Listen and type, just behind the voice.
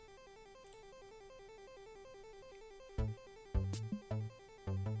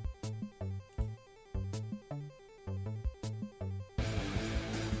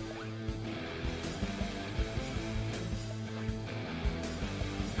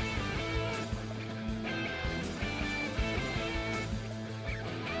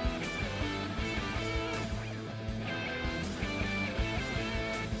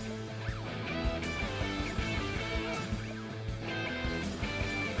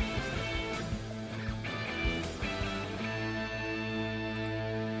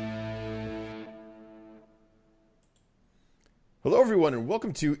Hello, everyone, and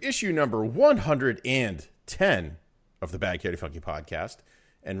welcome to issue number 110 of the Bad Carry Funky podcast.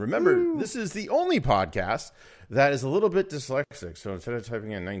 And remember, this is the only podcast that is a little bit dyslexic. So instead of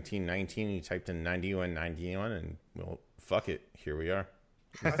typing in 1919, you typed in 91, and well, fuck it, here we are.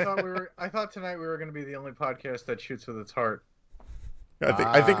 I thought tonight we were going to be the only podcast that shoots with its heart.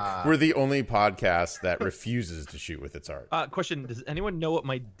 I think we're the only podcast that refuses to shoot with its heart. Question: does anyone know what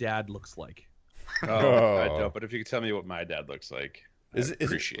my dad looks like? Oh, I don't. But if you could tell me what my dad looks like,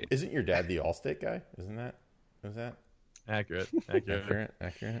 appreciate. Isn't your dad the Allstate guy? Is that Accurate?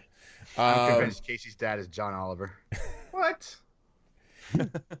 accurate? I'm convinced Casey's dad is John Oliver. What?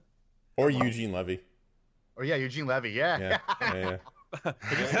 Or Eugene Levy. Or yeah, Eugene Levy. Yeah. Did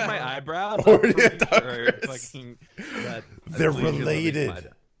you see my eyebrow? They're related.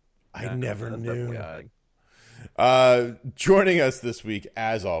 I never knew. Joining us this week,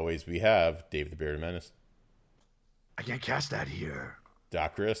 as always, we have Dave the Bearded Menace. I can't cast that here.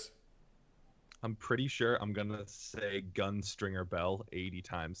 Doc Chris. I'm pretty sure I'm gonna say Gunstringer Bell 80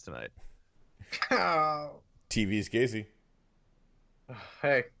 times tonight. TV's Casey.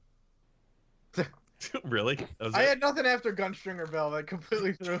 Hey. Really? I had nothing after Gunstringer Bell that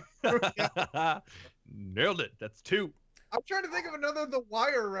completely threw me off. Nailed it. That's two. I'm trying to think of another The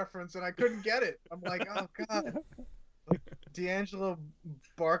Wire reference, and I couldn't get it. I'm like, oh, God. Like, D'Angelo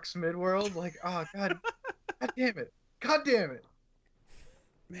barks Midworld? Like, oh, God. God damn it. God damn it.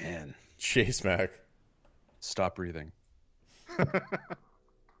 Man. Chase Mack. Stop breathing.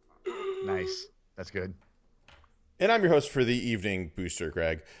 Nice. That's good. And I'm your host for the evening, Booster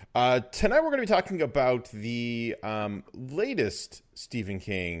Greg. Tonight we're going to be talking about the latest Stephen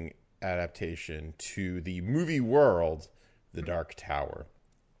King adaptation to the movie world, The Dark Tower.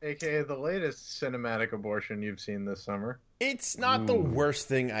 AKA the latest cinematic abortion you've seen this summer. It's not the worst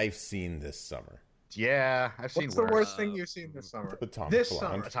thing I've seen this summer. Yeah, I've seen What's worse. the worst thing you've seen this summer?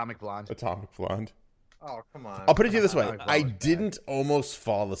 Atomic Atomic Blonde. Oh, come on. I'll put it to you this way. Atomic Blonde I was didn't almost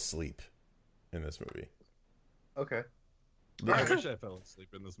fall asleep in this movie. Okay. I wish I fell asleep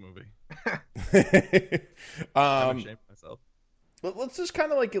in this movie. um, I'm ashamed of myself. let's just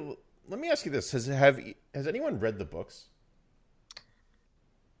kind of like, let me ask you this. Has anyone read the books?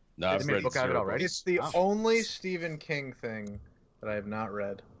 No, I've They made a read book out of it zero already? books. It's the only Stephen King thing that I have not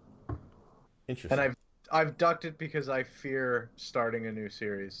read. Interesting. And I've ducked it because I fear starting a new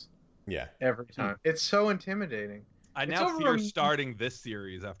series Yeah. every time. It's so intimidating. I It's now over fear on- starting this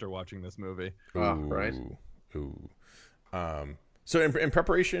series after watching this movie. Oh, right. Ooh. So in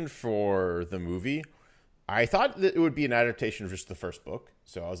preparation for the movie, I thought that it would be an adaptation of just the first book.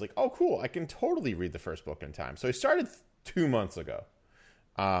 So I was like, oh, cool. I can totally read the first book in time. So I started 2 months ago.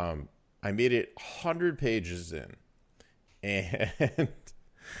 I made it 100 pages in. And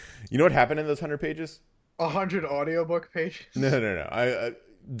you know what happened in those 100 pages? 100 audiobook pages. No.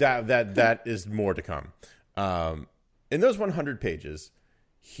 That is more to come. In those 100 pages,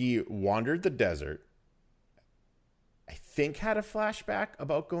 he wandered the desert. I think had a flashback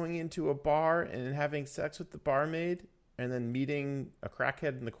about going into a bar and having sex with the barmaid, and then meeting a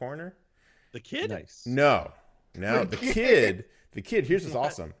crackhead in the corner. The kid? Nice. No. The kid. Here's what's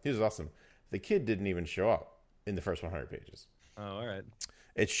awesome. The kid didn't even show up in the first 100 pages. Oh, all right.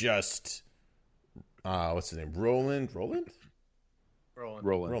 It's just, what's his name? Roland. Roland.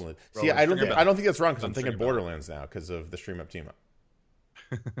 See, I don't Stringer think that's wrong because I'm thinking Stringer Bell. Borderlands now because of the stream up team up.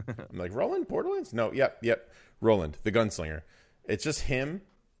 I'm like, Roland, Borderlands? No, yep. Roland, the gunslinger. It's just him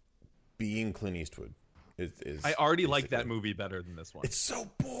being Clint Eastwood. I already like that movie better than this one. It's so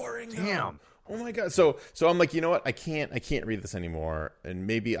boring. Damn. Oh my god. So I'm like, you know what? I can't read this anymore. And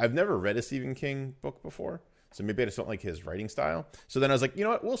maybe I've never read a Stephen King book before, so maybe I just don't like his writing style. So then I was like, you know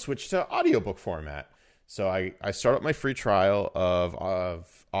what? We'll switch to audiobook format. So I start up my free trial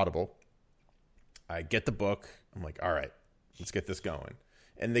of Audible. I get the book. I'm like, all right, let's get this going.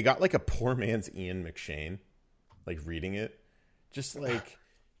 And they got like a poor man's Ian McShane, like reading it, just like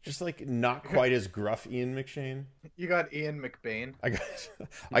not quite as gruff Ian McShane. You got Ian McBain.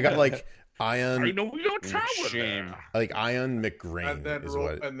 I got like Ian. I know your travel. Shame. Like Ian McGrain And then, is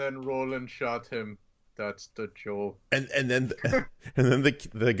what. and then Roland shot him. That's the joke. And then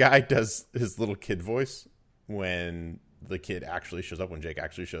the guy does his little kid voice when the kid actually shows up, when Jake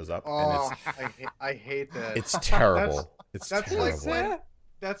actually shows up. Oh, And I hate that. it's terrible. That's terrible.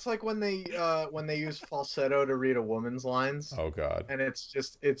 like when they use falsetto to read a woman's lines, Oh god. and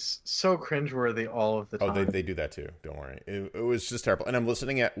it's so cringeworthy all of the time. Oh, they do that too. Don't worry. It was just terrible. And I'm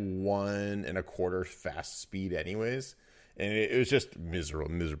listening at 1 1/4 fast speed anyways. And it was just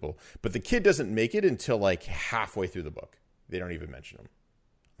miserable. But the kid doesn't make it until like halfway through the book. They don't even mention him.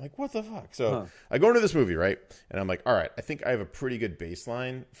 Like, what the fuck? So I go into this movie, right? And I'm like, all right, I think I have a pretty good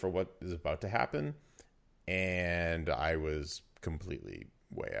baseline for what is about to happen. And I was completely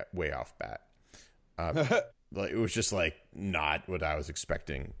way off bat. Like, it was just like not what I was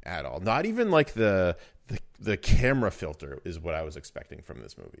expecting at all. Not even like the camera filter is what I was expecting from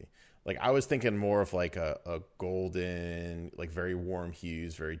this movie. Like, I was thinking more of like a golden, like very warm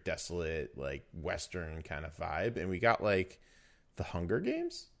hues, very desolate, like Western kind of vibe. And we got like the Hunger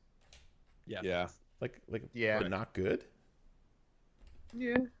Games. Yeah. Like but not good.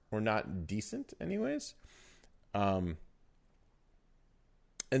 Yeah. Or not decent, anyways. And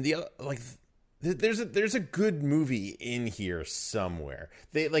the other, like, there's a good movie in here somewhere.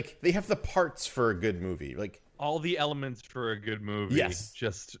 They have the parts for a good movie, like all the elements for a good movie. Yes,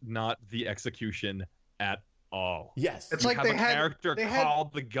 just not the execution at all. Yes, it's you like have they a had character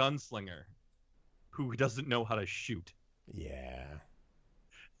called the Gunslinger, who doesn't know how to shoot. Yeah.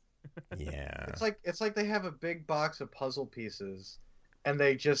 Yeah. It's like they have a big box of puzzle pieces, and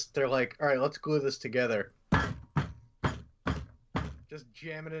they're like, all right, let's glue this together. Just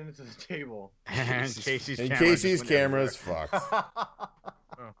jamming it into the table. And Casey's camera's fucked.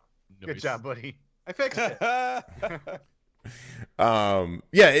 Good job, buddy. I fixed it.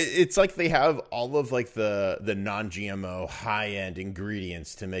 It's like they have all of like the non-GMO high-end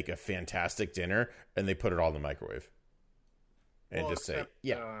ingredients to make a fantastic dinner, and they put it all in the microwave and just say,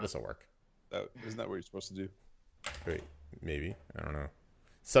 this will work. Isn't that what you're supposed to do? Wait, maybe, I don't know.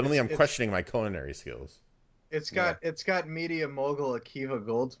 Suddenly I'm questioning my culinary skills. It's got media mogul Akiva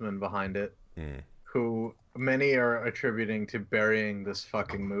Goldsman behind it, who many are attributing to burying this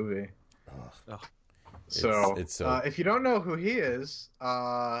fucking movie. So, if you don't know who he is,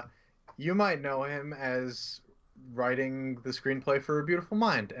 you might know him as writing the screenplay for A Beautiful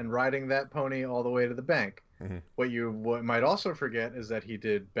Mind and riding that pony all the way to the bank. Mm-hmm. What you might also forget is that he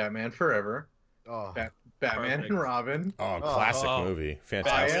did Batman Forever, Batman and Robin. Oh, classic movie.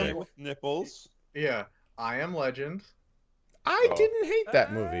 Fantastic. With nipples. Yeah. I Am Legend. I didn't hate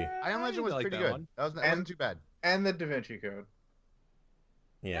that movie. I Am Legend was pretty good. That wasn't too bad. And the Da Vinci Code.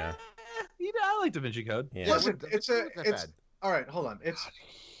 Yeah. I like Da Vinci Code. Yeah. Listen, it's all right. Hold on. It's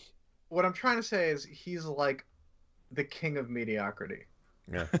what I'm trying to say is he's like the king of mediocrity.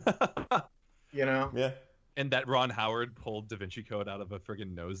 Yeah. You know. Yeah. And that Ron Howard pulled Da Vinci Code out of a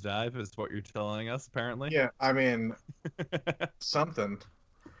friggin' nosedive is what you're telling us, apparently. Yeah, I mean, something.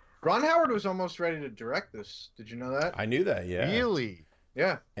 Ron Howard was almost ready to direct this. Did you know that? I knew that. Yeah. Really?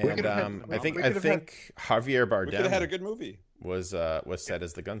 Yeah. And I think Javier Bardem could have had a good movie. Was set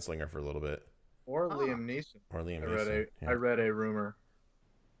as the gunslinger for a little bit. Or Liam Neeson. I read a rumor.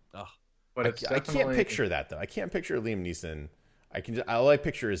 Oh. But it's I can't picture that though. I can't picture Liam Neeson. All I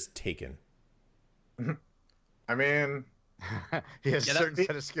picture is Taken. I mean, he has a certain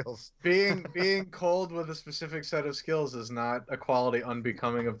set of skills. Being cold with a specific set of skills is not a quality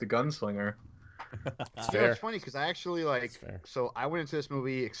unbecoming of the gunslinger. It's fair. It's funny because I actually so I went into this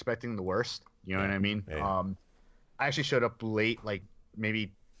movie expecting the worst. You know what I mean? Yeah. I actually showed up late, like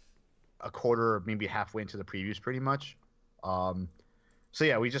maybe a quarter or maybe halfway into the previews, pretty much. So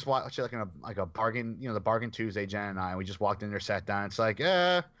yeah, we just watched it like a bargain, the Bargain Tuesday, Jen and I. We just walked in there, sat down. It's like,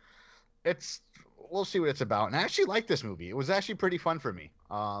 we'll see what it's about. And I actually liked this movie. It was actually pretty fun for me.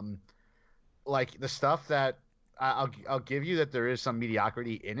 Like the stuff that I'll give you that there is some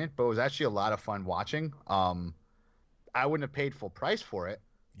mediocrity in it, but it was actually a lot of fun watching. I wouldn't have paid full price for it,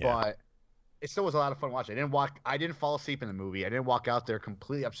 but it still was a lot of fun watching. I didn't fall asleep in the movie. I didn't walk out there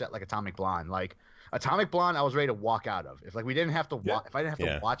completely upset like Atomic Blonde. Like Atomic Blonde, I was ready to walk out of. If we didn't have to if I didn't have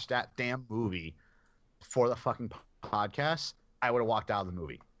to watch that damn movie for the fucking podcast, I would have walked out of the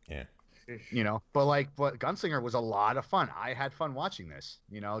movie. Yeah. But Gunslinger was a lot of fun. I had fun watching this,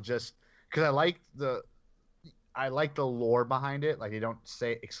 just because I like the lore behind it. Like they don't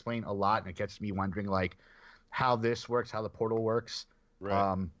explain a lot, and it gets me wondering like how this works, how the portal works.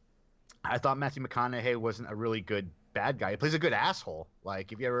 Right. I thought Matthew McConaughey wasn't a really good bad guy. He plays a good asshole.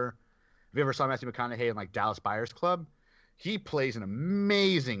 Like if you ever saw Matthew McConaughey in like Dallas Buyers Club, he plays an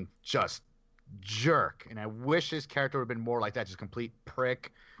amazing just jerk. And I wish his character would have been more like that, just complete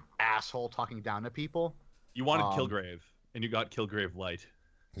prick, asshole talking down to people. You wanted Kilgrave, and you got Kilgrave light.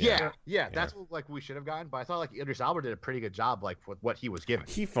 Yeah, that's what we should have gotten. But I thought like Idris Elba did a pretty good job with what he was given.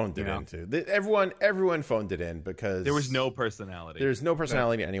 He phoned it in too. Everyone phoned it in because there was no personality. There's no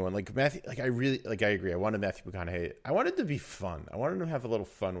personality to anyone. Like Matthew, I agree. I wanted Matthew McConaughey. I wanted to be fun. I wanted him to have a little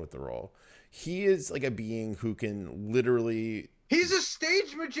fun with the role. He is like a being who can literally. He's a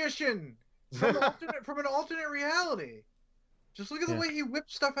stage magician from an alternate reality. Just look at the way he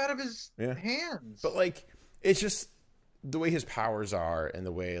whips stuff out of his hands. But like, it's just the way his powers are, and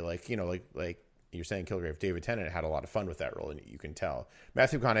the way like you're saying, Kilgrave, David Tennant had a lot of fun with that role, and you can tell.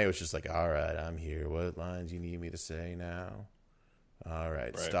 Matthew McConaughey was just like, all right, I'm here. What lines you need me to say now? All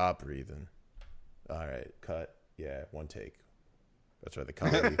right, stop breathing. All right, cut. Yeah, one take. That's why they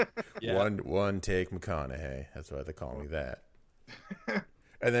call me one take McConaughey. That's why they call me that.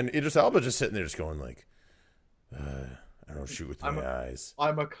 And then Idris Elba just sitting there, just going like, I don't shoot with my eyes.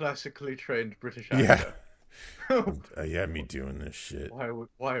 I'm a classically trained British actor. Yeah, me doing this shit. Why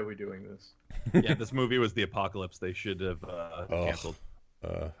are we doing this? Yeah, this movie was the apocalypse. They should have canceled.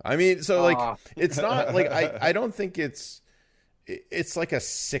 I mean, so like, it's not like I don't think it's like a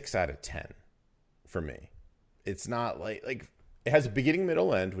 6 out of 10 for me. It's not like it has a beginning,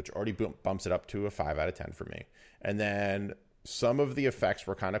 middle, end, which already bumps it up to a 5 out of 10 for me. And then some of the effects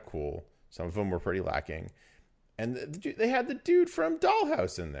were kind of cool. Some of them were pretty lacking. And they had the dude from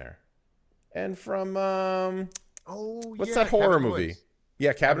Dollhouse in there. And from what's that horror movie?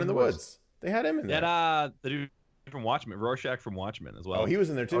 Yeah, Cabin in the Woods. They had him in there. The dude from Watchmen, Rorschach from Watchmen as well. Oh, he was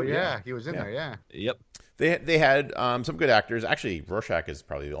in there too. Oh yeah, he was in there. Yeah. Yep. They had some good actors. Actually, Rorschach is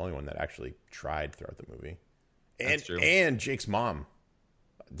probably the only one that actually tried throughout the movie. And Jake's mom.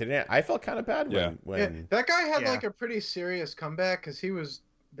 I felt kind of bad when that guy had like a pretty serious comeback because he was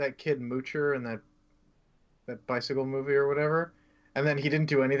that kid Moocher in that bicycle movie or whatever. And then he didn't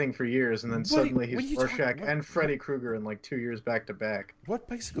do anything for years, and then suddenly he's Rorschach and Freddy Krueger in like 2 years back to back. What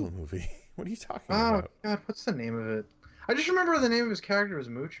bicycle movie? What are you talking about? Oh God, what's the name of it? I just remember the name of his character was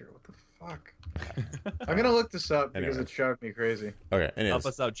Moocher. What the fuck? I'm gonna look this up because it's driving me crazy. Okay, help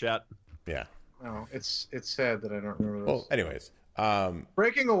us out, chat. Yeah. No, it's sad that I don't remember this. Well, anyways,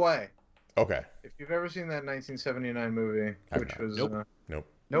 Breaking Away. Okay. If you've ever seen that 1979 movie, which was nope.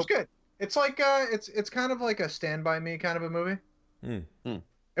 It was good. It's like it's kind of like a Stand By Me kind of a movie. It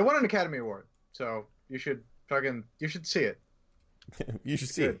won an Academy Award, so you should see it. You should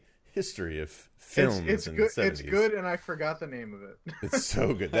see History of Films in the 70s. It's good, and I forgot the name of it. It's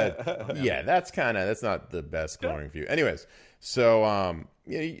so good. That's not the best glowing view. Anyways, so I'm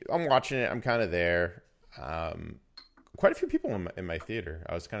watching it. I'm kind of there. Quite a few people in my theater.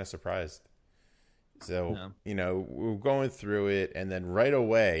 I was kind of surprised. So we're going through it, and then right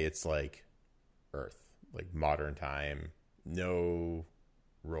away it's like Earth, like modern time. No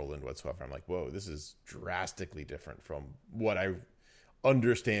Roland whatsoever. I'm like, whoa, this is drastically different from what I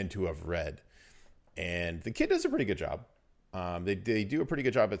understand to have read. And the kid does a pretty good job. They do a pretty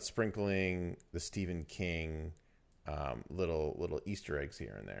good job at sprinkling the Stephen King little Easter eggs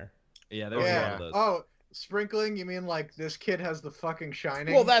here and there. Yeah, there was a lot of those. Oh, sprinkling? You mean like this kid has the fucking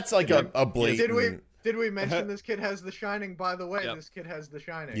Shining? Well, that's like a blatant... Did we mention this kid has the Shining? By the way, This kid has the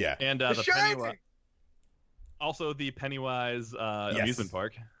Shining. Yeah. And the Pennywise. Also, the Pennywise amusement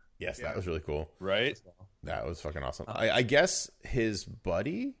park. Yes, that was really cool. Right? That was fucking awesome. I guess his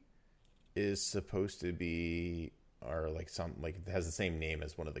buddy is supposed to be, or like has the same name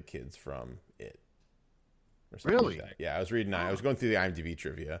as one of the kids from It. Really? Like yeah, I was reading. I was going through the IMDb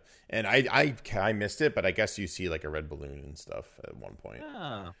trivia, and I missed it, but I guess you see like a red balloon and stuff at one point.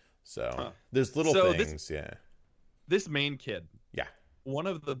 So there's little things. This main kid. Yeah. One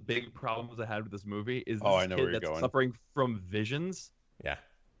of the big problems I had with this movie is I this know kid where you're that's going. suffering from visions. Yeah.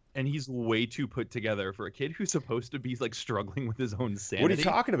 And he's way too put together for a kid who's supposed to be like struggling with his own sanity. What are you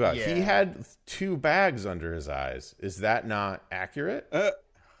talking about? Yeah. He had 2 bags under his eyes. Is that not accurate? 2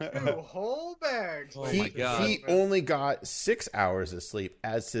 whole bags. Oh my God. He only got 6 hours of sleep,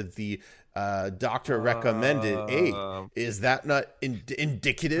 as to the doctor recommended 8. Is that not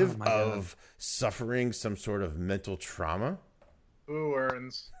indicative of suffering some sort of mental trauma? Ooh,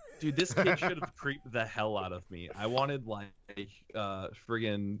 Earns. Dude, this kid should have creeped the hell out of me. I wanted like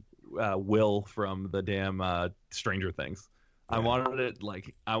friggin' Will from the damn Stranger Things. Yeah. I wanted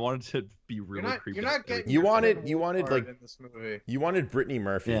to be really creepy. You're not getting. You wanted like in this movie. You wanted Brittany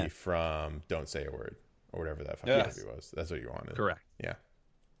Murphy from Don't Say a Word or whatever that fucking movie was. That's what you wanted. Correct. Yeah.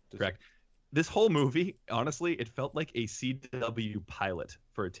 Correct. This whole movie, honestly, it felt like a CW pilot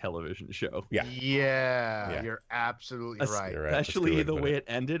for a television show. Yeah. You're absolutely right. You're right. Especially the way it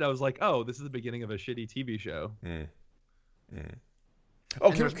ended. I was like, oh, this is the beginning of a shitty TV show.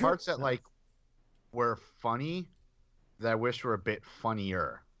 Oh, there's parts that like were funny that I wish were a bit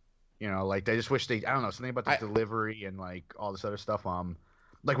funnier. Like I just wish I don't know, something about the delivery and like all this other stuff.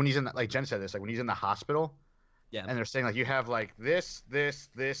 Like when he's in, like Jen said this, like when he's in the hospital, and they're saying like you have like this,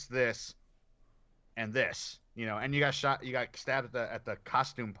 and this, and you got stabbed at the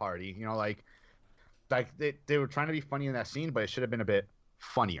costume party, like they were trying to be funny in that scene, but it should have been a bit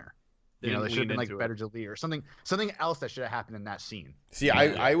funnier. They should have been like better Jolie or something else that should have happened in that scene. See,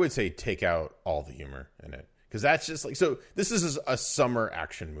 I would say take out all the humor in it. because that's just like, so this is a summer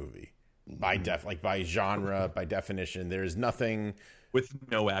action movie by by genre, by definition. There's nothing with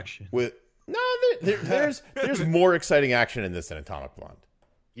no action. There's more exciting action in this than Atomic Blonde.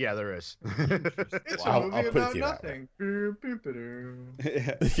 Yeah, there is. It's a movie about nothing.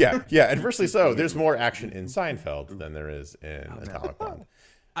 Yeah, adversely so. There's more action in Seinfeld than there is in Atomic Blonde.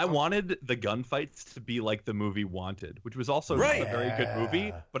 I wanted the gunfights to be like the movie Wanted, which was also not a very good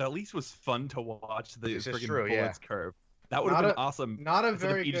movie, but at least was fun to watch the friggin' bullets curve. That would have been awesome. Not a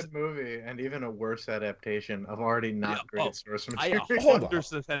very good movie, and even a worse adaptation of already not great source material. I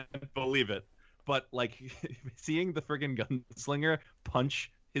 100% believe it. But like seeing the friggin' gunslinger punch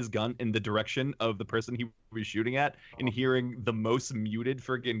his gun in the direction of the person he was shooting at, and hearing the most muted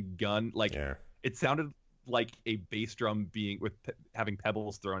friggin' gun, it sounded like a bass drum having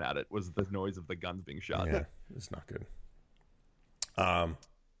pebbles thrown at it was the noise of the guns being shot. Yeah, it's not good.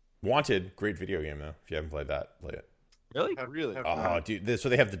 Wanted, great video game though. If you haven't played that, play it. Really? Oh, dude. So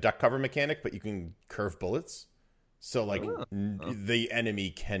they have the duck cover mechanic, but you can curve bullets. So like the enemy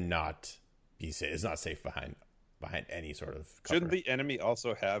cannot be safe. It's not safe behind any sort of cover. Shouldn't the enemy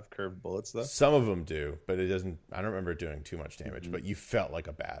also have curved bullets though? Some of them do, but it doesn't. I don't remember it doing too much damage. But you felt like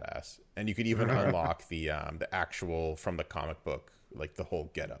a badass, and you could even unlock the actual from the comic book, like the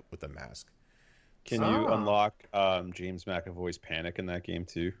whole getup with the mask. Can you unlock James McAvoy's Panic in that game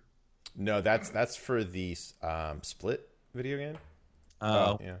too? No, that's for the Split video game.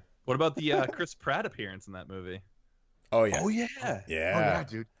 Oh, yeah. What about the Chris Pratt appearance in that movie? Oh yeah. Oh yeah,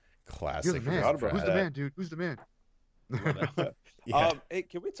 dude. Classic. You're the man. Who's the man, dude? Who's the man? Hey,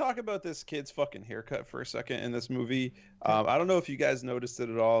 can we talk about this kid's fucking haircut for a second in this movie? I don't know if you guys noticed it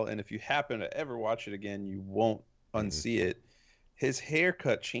at all, and if you happen to ever watch it again, you won't unsee it. His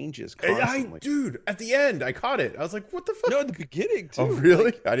haircut changes constantly. Dude, at the end, I caught it. I was like, what the fuck? No, at the beginning, too. Oh, really?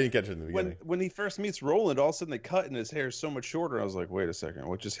 Like, I didn't catch it in the beginning. When he first meets Roland, all of a sudden they cut and his hair is so much shorter. I was like, wait a second,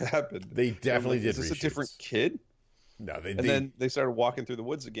 what just happened? They definitely did. Is this a different kid? No, then they started walking through the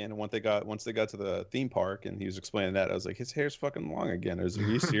woods again, and once they got to the theme park, and he was explaining that, I was like, his hair's fucking long again. Are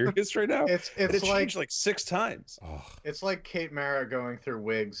you serious right now? It's changed like 6 times. Oh. It's like Kate Mara going through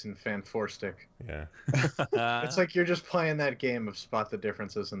wigs in Fan Four Stick. Yeah. It's like you're just playing that game of spot the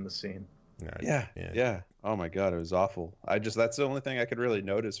differences in the scene. No, yeah. Oh my god, it was awful. That's the only thing I could really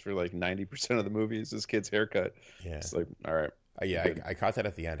notice for like 90% of the movies. This kid's haircut. Yeah. It's like, all right. I caught that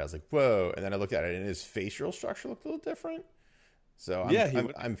at the end. I was like, whoa. And then I looked at it, and his facial structure looked a little different. So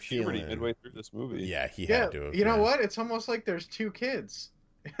I'm feeling midway through this movie. Yeah, he had to have. You know what? It's almost like there's 2 kids.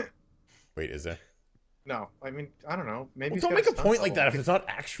 Wait, is there? No, I mean, I don't know. Maybe don't make a point like that if it's not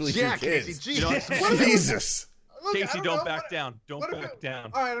actually 2 kids. Jesus. Look, Casey, don't back down. Don't back down.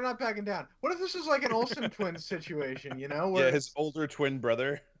 All right, I'm not backing down. What if this is like an Olsen twins situation, you know? Where his older twin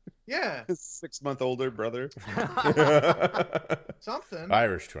brother. Yeah. His 6-month older brother. Something.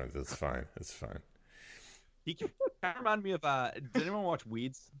 Irish twins. It's fine. It's fine. He kind of reminded me of. Did anyone watch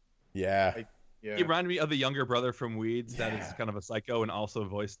Weeds? Yeah. Yeah. He reminded me of the younger brother from Weeds that is kind of a psycho and also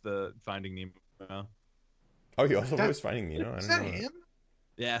voiced the Finding Nemo. Oh, he also voiced Finding Nemo? Is that him?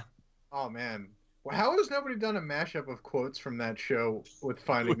 Yeah. Oh, man. Well, how has nobody done a mashup of quotes from that show with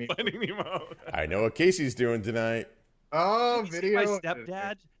Finding Nemo? Finding Nemo. I know what Casey's doing tonight. Oh, video. My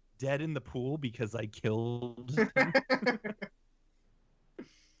stepdad dead in the pool because I killed him.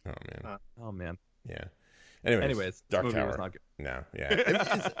 Oh, man. Oh, man. Yeah. Anyways, Dark movie Tower. Was not good. No,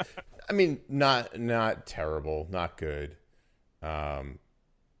 yeah. I mean, not terrible, not good. Don't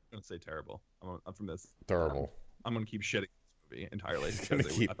say terrible. I'm from this. Terrible. I'm gonna keep shitting this movie entirely.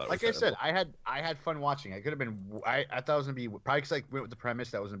 Like I said, I had fun watching. It could have been. I thought it was gonna be probably because went with the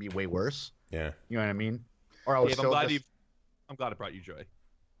premise that was gonna be way worse. Yeah. You know what I mean? Or I was I'm glad it brought you joy.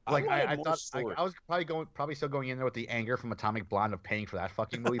 Like I thought I was probably still going in there with the anger from Atomic Blonde of paying for that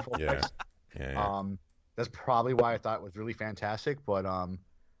fucking movie full price. Yeah. That's probably why I thought it was really fantastic, but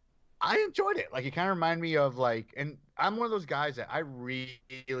I enjoyed it. Like it kind of reminded me of like, and I'm one of those guys that I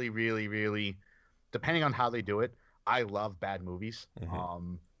really, really, really, depending on how they do it, I love bad movies.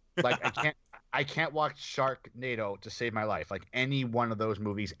 Mm-hmm. Like I can't watch Sharknado to save my life. Like any one of those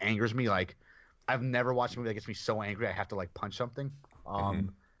movies angers me. Like I've never watched a movie that gets me so angry I have to like punch something.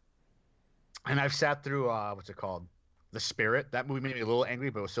 And I've sat through what's it called, The Spirit. That movie made me a little angry,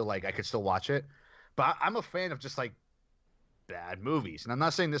 but it was still like I could still watch it. But I'm a fan of just like bad movies, and I'm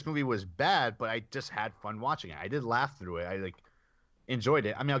not saying this movie was bad, but I just had fun watching it. I did laugh through it. I like enjoyed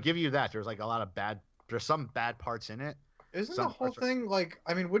it. I mean, I'll give you that. There's like a lot of there's some bad parts in it. Isn't the whole thing like?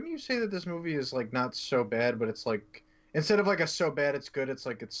 I mean, wouldn't you say that this movie is like not so bad, but it's like instead of like a so bad it's good, it's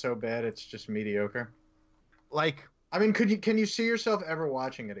like it's so bad it's just mediocre. Like, I mean, can you see yourself ever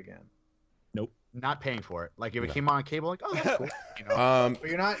watching it again? Nope. Not paying for it. Like if it No. came on cable, like, oh, that's cool. You know?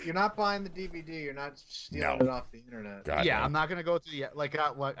 But you're not buying the DVD. You're not stealing No. it off the internet. God, yeah, no. I'm not gonna go through the like I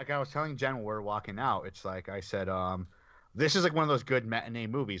was telling Jen when we were walking out. It's like I said, this is like one of those good matinee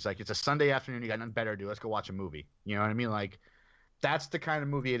movies. Like it's a Sunday afternoon, you got nothing better to do. Let's go watch a movie. You know what I mean? Like that's the kind of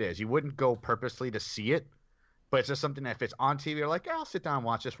movie it is. You wouldn't go purposely to see it, but it's just something that if it's on TV, you're like, yeah, I'll sit down and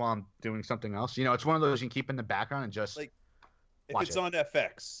watch this while I'm doing something else. You know, it's one of those you can keep in the background and just Like, if watch it's it. on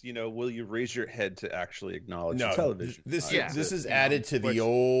FX, will you raise your head to actually acknowledge No, the television? this Yeah. this is You know, added to the which-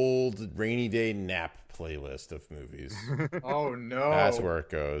 old rainy day nap playlist of movies. Oh no. That's where it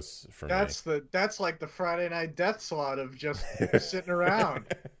goes for That's like the Friday night death slot of just sitting around.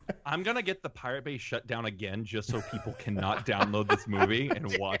 I'm gonna get the Pirate Bay shut down again just so people cannot download this movie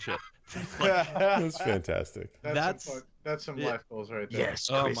and watch it. That's fantastic. That's some Yeah. life goals right there. yes,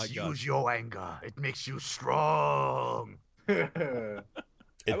 Oh Chris, my God. use your anger. It makes you strong. It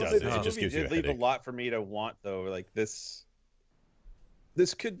I will does. say It this just movie gives you a did leave a headache. lot for me to want, though. Like this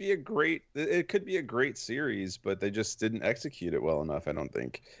could be a great. It could be a great series, but they just didn't execute it well enough. I don't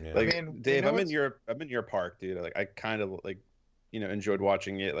think. Yeah. Like I mean, Dave, you know I'm in your park, dude. Like I kind of like, enjoyed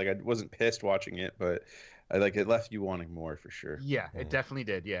watching it. Like I wasn't pissed watching it, but it left you wanting more for sure. Yeah, it definitely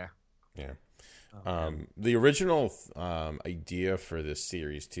did. Yeah. The original idea for this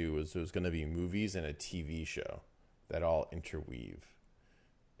series too was it was going to be movies and a TV show that all interweave.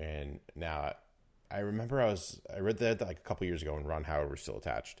 And now I remember I read that like a couple years ago when Ron Howard was still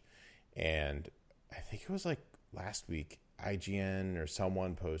attached, and I think it was like last week IGN or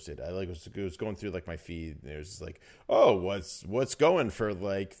someone posted. I was going through like my feed, and it was just like, oh, what's going for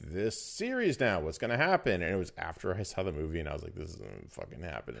like this series now? What's gonna happen? And it was after I saw the movie, and I was like, this isn't fucking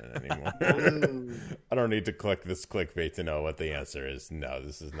happening anymore. I don't need to click this clickbait to know what the answer is. No,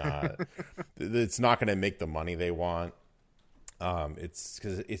 this is not. It's not gonna make the money they want. It's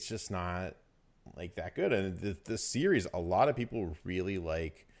because it's just not like that good. And the series, a lot of people really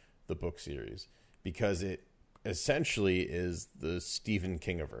like the book series because it essentially is the Stephen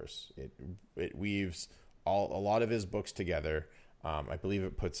Kingiverse. It weaves a lot of his books together. I believe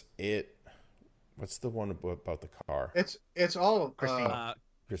it puts it. What's the one about the car? It's all Christine.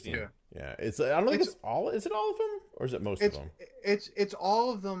 Christine. Yeah. Yeah. It's. I don't think it's all. Is it all of them, or is it most of them? It's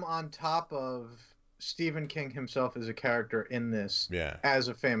all of them on top of Stephen King himself as a character in this Yeah. as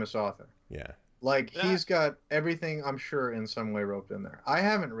a famous author. Yeah. Like he's got everything, I'm sure, in some way roped in there. I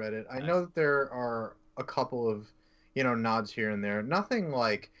haven't read it. I know that there are a couple of, nods here and there. Nothing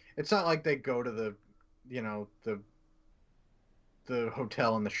like it's not like they go to the, the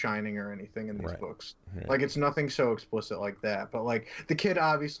hotel in The Shining or anything in these Right. books. Right. Like it's nothing so explicit like that. But like the kid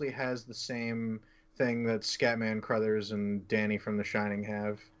obviously has the same thing that Scatman Crothers and Danny from The Shining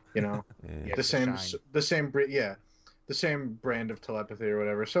have. Mm. Yeah, the same Shine. the same brand of telepathy or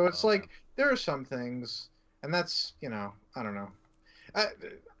whatever. So it's like there are some things, and that's I don't know.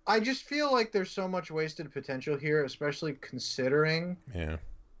 I just feel like there's so much wasted potential here, especially considering Yeah.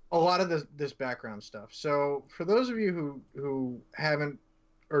 a lot of this background stuff. So for those of you who haven't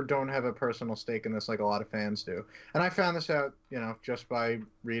or don't have a personal stake in this like a lot of fans do, and I found this out just by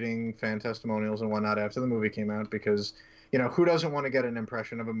reading fan testimonials and whatnot after the movie came out, because who doesn't want to get an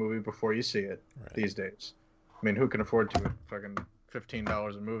impression of a movie before you see it these days? I mean, who can afford to fucking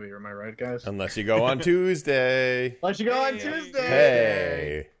 $15 a movie? Am I right, guys? Unless you go on Tuesday. Unless you go on Tuesday.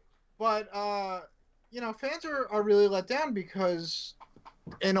 Hey. But fans are really let down because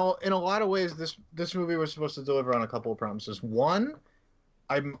in a lot of ways this movie was supposed to deliver on a couple of promises. One,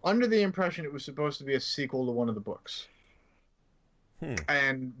 I'm under the impression it was supposed to be a sequel to one of the books.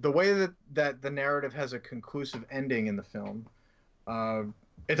 And the way that the narrative has a conclusive ending in the film,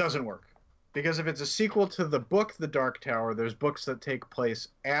 it doesn't work. Because if it's a sequel to the book The Dark Tower, there's books that take place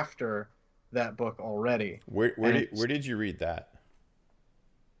after that book already. Where did you read that?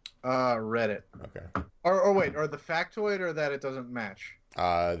 Reddit. Okay. Or wait, or the factoid, or that it doesn't match?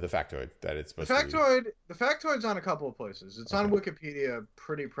 The factoid that it's supposed to be. The factoid's on a couple of places. It's on Wikipedia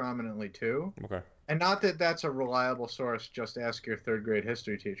pretty prominently too. Okay. And not that that's a reliable source. Just ask your third grade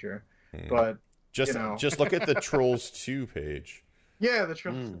history teacher. But just look at the Trolls 2 page. yeah, the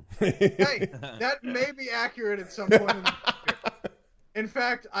hey, that may be accurate at some point in the future. In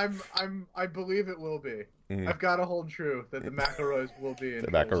fact, I believe it will be. I've got to hold true that the McElroys will be in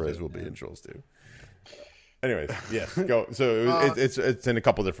The McElroys will be in Trolls 2. Anyways, yes, go. So it's in a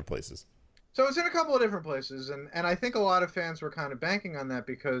couple different places. So it's in a couple of different places, and I think a lot of fans were kind of banking on that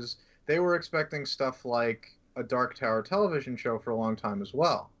because they were expecting stuff like a Dark Tower television show for a long time as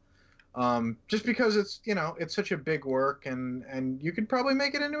well. Just because it's it's such a big work, and you could probably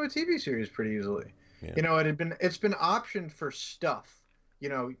make it into a TV series pretty easily. Yeah. It's been optioned for stuff,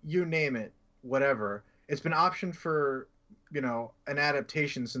 you name it, whatever. It's been optioned for, an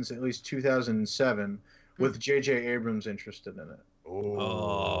adaptation since at least 2007, with J.J. Abrams interested in it.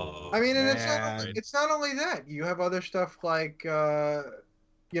 Oh, I mean, and man. it's not only that. You have other stuff like,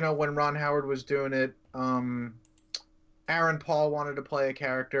 when Ron Howard was doing it, Aaron Paul wanted to play a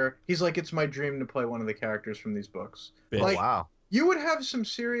character. He's like, it's my dream to play one of the characters from these books. Bitch. Oh, Like, wow. you would have some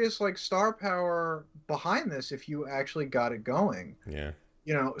serious star power behind this if you actually got it going. Yeah.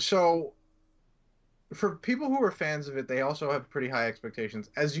 So for people who are fans of it, they also have pretty high expectations,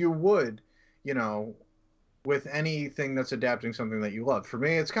 as you would, with anything that's adapting something that you love. For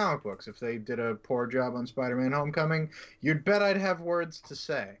me, it's comic books. If they did a poor job on Spider-Man Homecoming, you'd bet I'd have words to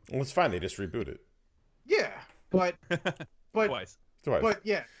say. Well, it's fine. They just reboot it Yeah, but twice. twice.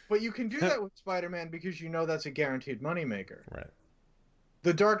 but you can do that with Spider-Man because that's a guaranteed moneymaker. Right.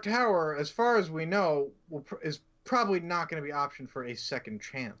 The Dark Tower, as far as we know, is probably not going to be optioned for a second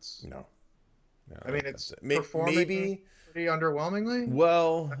chance. No. I mean, it's Maybe. performing pretty underwhelmingly.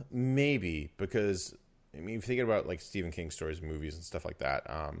 Well, maybe, because if you're thinking about Stephen King stories and movies and stuff like that,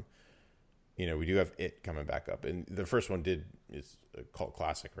 we do have It coming back up, and the first one is a cult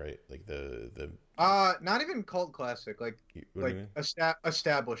classic, right? Not even cult classic, what do you mean?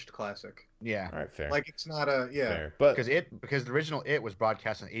 established classic. Yeah. All right, fair. It's not a Fair. But Because the original It was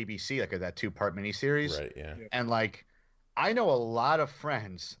broadcast on ABC, that 2-part miniseries. right, yeah. And I know a lot of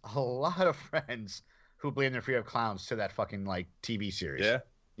friends who blame their fear of clowns to that fucking TV series.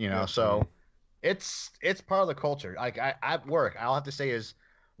 Yeah. So it's part of the culture. I at work, all I have to say is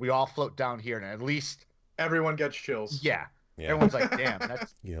we all float down here, and at least everyone gets chills. yeah. Yeah. Everyone's like, damn,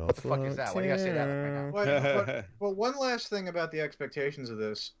 that's what the fuck is that? Why do you gotta say that right now? But one last thing about the expectations of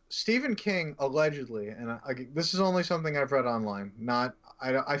this: Stephen King allegedly, and this is only something I've read online.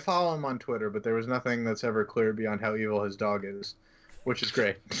 I follow him on Twitter, but there was nothing that's ever clear beyond how evil his dog is, which is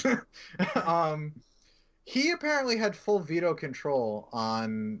great. He apparently had full veto control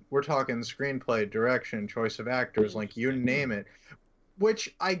on, we're talking screenplay, direction, choice of actors, you name it,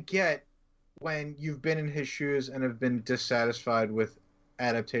 which I get when you've been in his shoes and have been dissatisfied with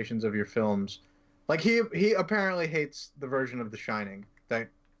adaptations of your films. He apparently hates the version of The Shining that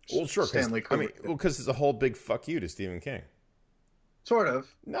Stanley Kubrick did. because it's a whole big fuck you to Stephen King. Sort of.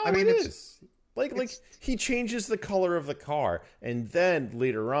 No, I mean, it it's is. He changes the color of the car, and then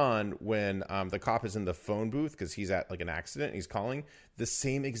later on, when the cop is in the phone booth because he's at an accident, and he's calling, the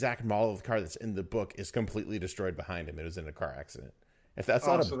same exact model of car that's in the book is completely destroyed behind him. It was in a car accident. If that's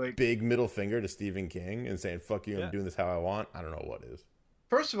not a big middle finger to Stephen King and saying "fuck you," I'm doing this how I want, I don't know what is.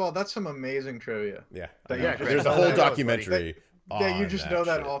 First of all, that's some amazing trivia. Yeah, There's a whole documentary. Yeah, you just know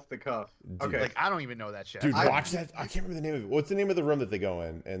that shit. off the cuff. Dude. Okay, I don't even know that shit. Dude, watch that. I can't remember the name of it. What's the name of the room that they go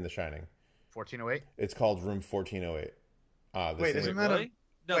in The Shining? 1408. It's called Room 1408. Wait, isn't that really?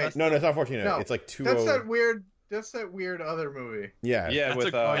 No, it's not 1408. No, It's 20. That's that weird other movie. Yeah, Yeah,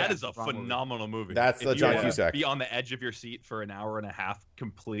 that is a phenomenal movie. That's the John Cusack. Be on the edge of your seat for an hour and a half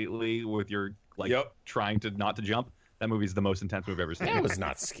completely with your trying to not to jump. That movie's the most intense movie I've ever seen. That was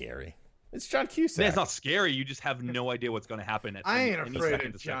not scary. It's John Cusack. Man, it's not scary. You just have no idea what's going to happen. I ain't any afraid second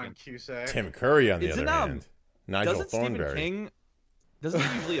of to John second. Cusack. Tim Curry on the other hand. Nigel Doesn't Stephen Thornberry. King doesn't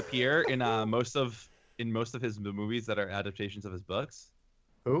he usually appear in most of his movies that are adaptations of his books?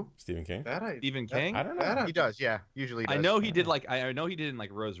 Who? Stephen King. Stephen King? I don't know. He does, yeah. Usually does. I know he did I know he did in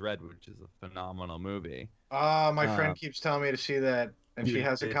Rose Red, which is a phenomenal movie. My friend keeps telling me to see that, and she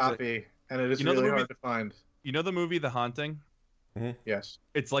has a copy, and it is really hard to find. You know the movie The Haunting? Mm-hmm. Yes.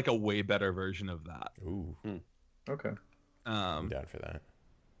 It's a way better version of that. Ooh. Okay. I'm down for that.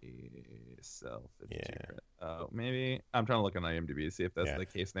 Secret. Oh, maybe I'm trying to look on IMDb to see if that's the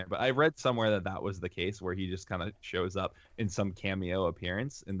case there. But I read somewhere that was the case, where he just kind of shows up in some cameo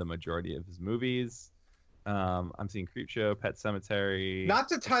appearance in the majority of his movies. I'm seeing Creepshow, Pet Sematary. Not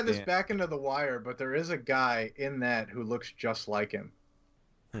to tie this back into The Wire, but there is a guy in that who looks just like him.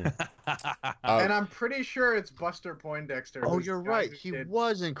 And I'm pretty sure it's Buster Poindexter. Oh, you're right. He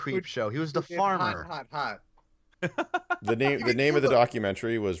was in Creepshow. He was the farmer. Hot. The name of the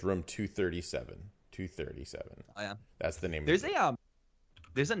documentary was Room 237. 237. Oh, yeah. That's the name.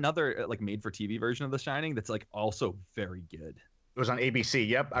 There's another made for TV version of The Shining that's also very good. It was on ABC.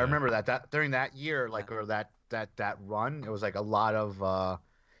 Yep, I remember that. That during that year, or that run, it was a lot of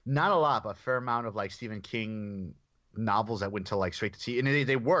not a lot, but a fair amount of Stephen King novels that went to straight to TV, and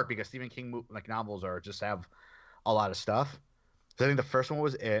they work because Stephen King novels are just have a lot of stuff. So I think the first one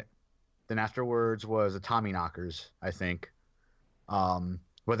was It. Then afterwards was the Tommyknockers, I think.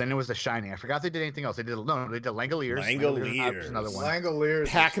 Well, then it was The Shining. I forgot they did anything else. They did Langoliers. Langoliers. Was another one. Langoliers.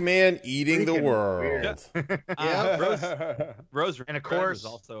 Pac-Man eating the freaking world. Rose And of Red course- was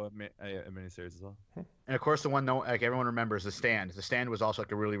also a miniseries as well. And of course, the one like everyone remembers, The Stand. The Stand was also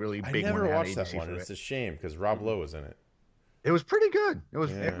like a really, really I big one. never They had watched that agency one. for It's it. a shame because Rob Lowe was in it. It was pretty good. It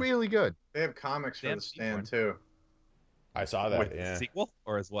was Yeah. really good. They have comics for Dan the stand Seymour. too. I saw that. With Yeah. the sequel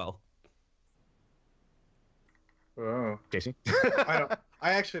or as well? Oh, Casey.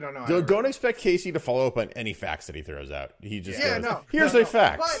 I actually don't know. Don't expect Casey to follow up on any facts that he throws out. He just Yeah, goes, no. here's no, a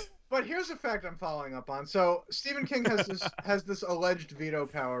fact. But here's a fact I'm following up on. So Stephen King has this alleged veto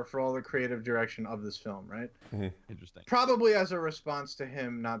power for all the creative direction of this film, right? Interesting. Probably as a response to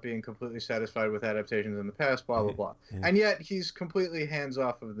him not being completely satisfied with adaptations in the past, blah blah blah. Mhm. And yet he's completely hands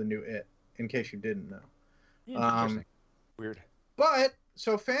off of the new It. In case you didn't know. Weird. But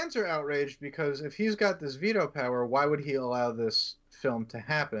so fans are outraged because if he's got this veto power, why would he allow this film to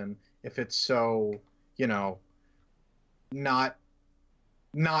happen if it's so,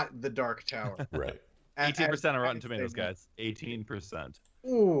 not the Dark Tower? Right. 18% on Rotten As Tomatoes, they know. guys. 18%.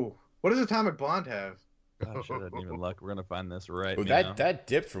 Ooh, what does Atomic Blonde have? Oh, shit, I didn't even look. We're gonna find this right Well, now. that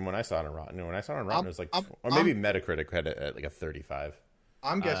dipped from when I saw it on Rotten. When I saw it on Rotten, it was like, or maybe Metacritic had it at like a 35.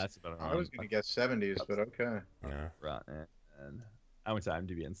 I'm guessing. That's about I was gonna guess 70s, but okay. Yeah. Rotten. And I went to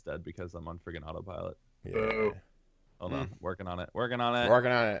IMDb instead because I'm on friggin' autopilot. Yeah. Boo. Hold on, working on it. Working on it.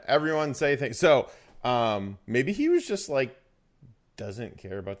 Working on it. Everyone say things. So, maybe he was just like doesn't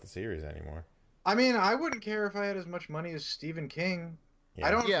care about the series anymore. I mean, I wouldn't care if I had as much money as Stephen King. Yeah.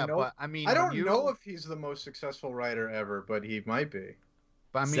 I don't Yeah, know. but I mean, I don't when you- know if he's the most successful writer ever, but he might be.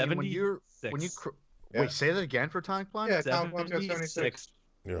 But I mean, when you 76. Yeah. wait, say that again for Atomic Blonde. Yeah, Atomic Blonde's got 76. 76.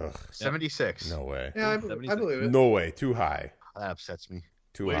 Ugh, 76. no way. Yeah, I 76. believe it. No way. Too high. That upsets me.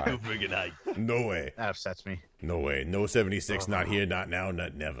 Too Way high. too friggin' high. No way. That upsets me. No way. No 76. Not here. Not now.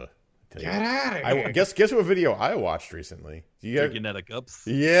 Not never. Tell you Get what. out of here. Guess what video I watched recently? You guys, Drinking out of cups.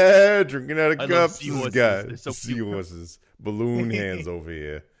 yeah, drinking out of I love cups. seahorses. Guy. They're so cute. Seahorses. Balloon hands over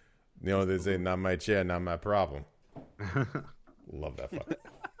here. You know, they say, not my chair, not my problem. Love that fucker.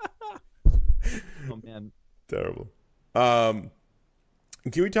 Oh man. Terrible.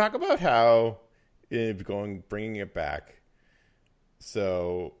 Can we talk about how, bringing it back?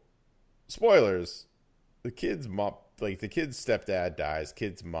 So, spoilers. The kid's mom, the kid's stepdad dies.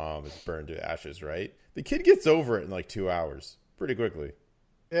 Kid's mom is burned to ashes. Right. The kid gets over it in like 2 hours, pretty quickly.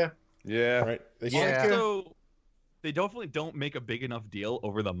 Yeah. Yeah. Right. Yeah. Also, they definitely don't make a big enough deal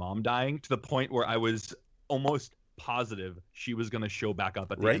over the mom dying to the point where I was almost positive she was going to show back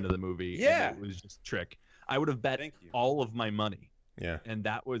up at the Right. end of the movie. Yeah. And it was just a trick. I would have bet Thank you. all of my money. Yeah. And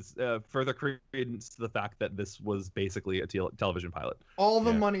that was further credence to the fact that this was basically a television pilot. All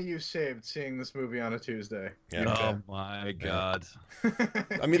the Yeah. money you saved seeing this movie on a Tuesday. Yeah. Oh my god.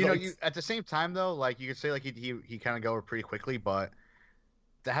 I mean, You know, like, at the same time though, like you could say like he kind of go over pretty quickly, but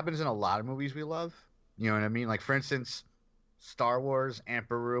that happens in a lot of movies we love. You know what I mean? Like for instance, Star Wars, Aunt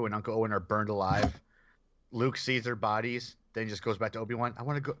Beru and Uncle Owen are burned alive. Luke sees their bodies, then he just goes back to Obi-Wan. I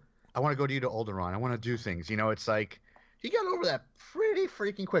want to go to Alderaan. I want to do things. You know, it's like he got over that pretty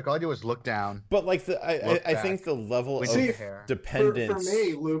freaking quick. All I do is look down. but like Look I back. think the level With of the hair. dependence. For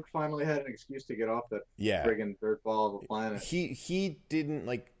me, Luke finally had an excuse to get off that yeah. friggin' dirt ball of a planet. He didn't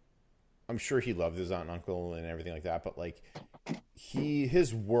like. I'm sure he loved his aunt and uncle and everything like that, but like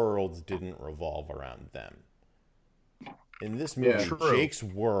his world didn't revolve around them. In this movie, Yeah. True. Jake's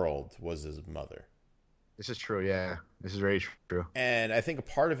world was his mother. This is true. Yeah, this is very true. And I think a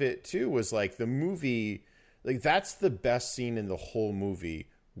part of it too was like the movie, like that's the best scene in the whole movie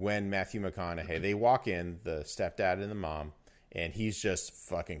when Matthew McConaughey, they walk in, the stepdad and the mom, and he's just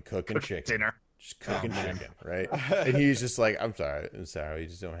fucking cooking chicken. Dinner. Just cooking chicken, right? And he's just like, I'm sorry, we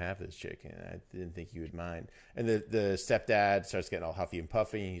just don't have this chicken. I didn't think you would mind. And the stepdad starts getting all huffy and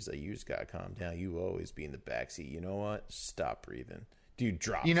puffy, and he's like, you just gotta calm down. You always be in the backseat. You know what? Stop breathing. Dude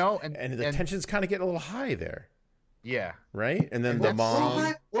drops. You know, and the tension's kind of getting a little high there, Yeah, right? And then And the that's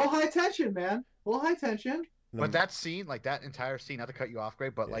mom. Little high tension, man. Little high tension. but that scene, like that entire scene, not to cut you off,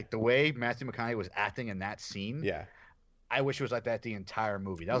 Greg, but Yeah. like the way Matthew McConaughey was acting in that scene, Yeah, I wish it was like that the entire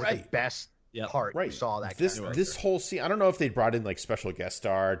movie. That was like Right. the best Yep. part. right. You saw that. This kind of this whole scene. I don't know if they brought in like special guest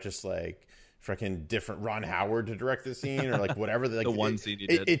star, just like freaking different Ron Howard to direct the scene or like whatever. Like, The one scene he it,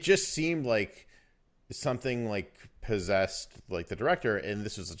 did. it just seemed like something like possessed like the director, and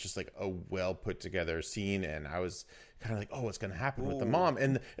this was just like a well put together scene, and I was kind of like, oh, what's gonna happen with the mom?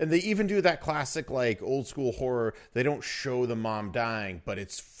 And they even do that classic like old school horror. They don't show the mom dying, but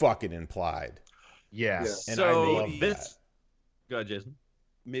it's fucking implied. Yeah. Yeah. And so I love this that. go ahead, Jason.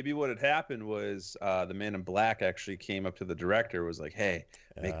 maybe what had happened was the Man in Black actually came up to the director, was like, "Hey,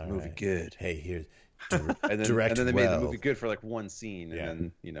 make the movie Alright. good." Hey, here's And then they made the well. movie good for like one scene, Yeah.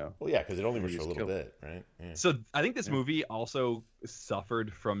 and then Well, yeah, because it only He was for a was little killed. bit, right? Yeah. So I think this Yeah. movie also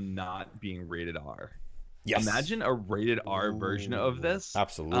suffered from not being rated R. Yes. Imagine a rated R version of Ooh. this.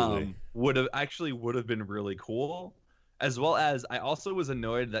 Absolutely. Would have been really cool. As well as I also was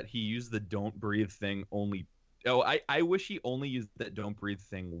annoyed that he used the "don't breathe" thing only. Oh, I wish he only used that "don't breathe"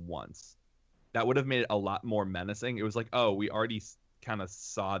 thing once. That would have made it a lot more menacing. It was like, oh, we already kind of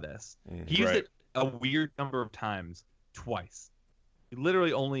saw this. Mhm. He used Right. it a weird number of times, twice. He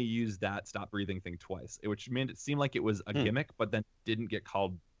literally only used that "stop breathing" thing twice, which made it seem like it was a gimmick, but then didn't get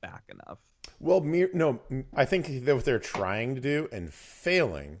called back enough. Well, I think that what they're trying to do and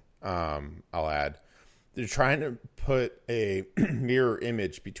failing, I'll add, they're trying to put a mirror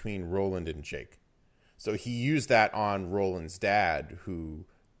image between Roland and Jake. So he used that on Roland's dad, who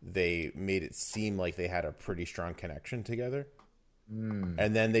they made it seem like they had a pretty strong connection together.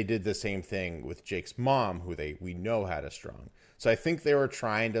 And then they did the same thing with Jake's mom, who we know had a strong. So I think they were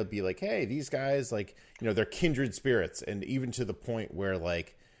trying to be like, hey, these guys, like, they're kindred spirits, and even to the point where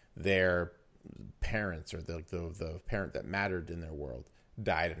like their parents or the parent that mattered in their world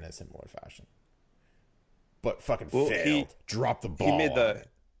died in a similar fashion. But fucking failed. Dropped the ball.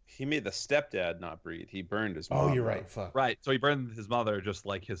 He made the stepdad not breathe. He burned his Oh, mom. you're bro. right. Fuck. Right. So he burned his mother just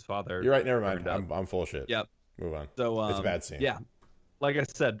like his father. You're right. Never mind. burned up. I'm full of shit. Yep. Move on. So It's a bad scene. Yeah. Like I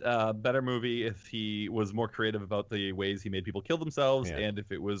said, better movie if he was more creative about the ways he made people kill themselves, Yeah. and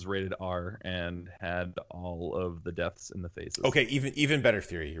if it was rated R and had all of the deaths in the faces. Okay, even better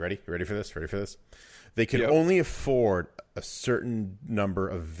theory. You ready? You ready for this? Ready for this? They could Yep. only afford a certain number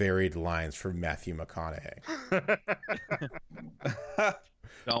of varied lines for Matthew McConaughey.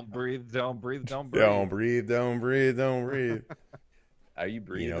 Don't breathe, don't breathe, don't breathe. Don't breathe, don't breathe, don't breathe. Are you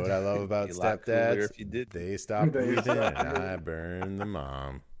breathing? You know what I love about Be a lot cooler stepdads? if you did. They stop They breathing stop and I burn the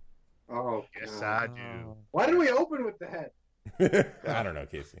mom. Oh, Yes, God. I do. Why do we open with that? I don't know,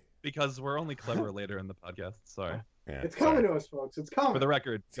 Casey. Because we're only clever later in the podcast. Sorry. Yeah, It's sorry. coming to us, folks. It's coming. For the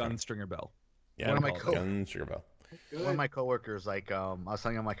record, Gunstringer Bell. Yeah, One of my apologize. gun sugar bell. Good. One of my coworkers, like, I was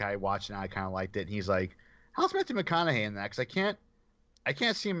telling him, like, I watched it and I kind of liked it, and he's like, "How's Matthew McConaughey in that? Because I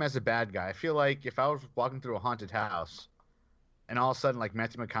can't see him as a bad guy. I feel like if I was walking through a haunted house, and all of a sudden, like,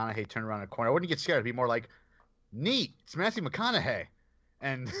 Matthew McConaughey turned around a corner, I wouldn't get scared. I'd be more like, neat, it's Matthew McConaughey,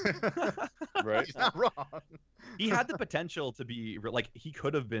 and Right. he's not wrong. He had the potential to be like he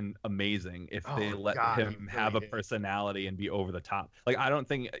could have been amazing if they Oh, let God, he him have a really did. personality and be over the top. Like I don't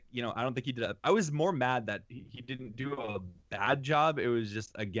think he did. I was more mad that he didn't do a bad job. It was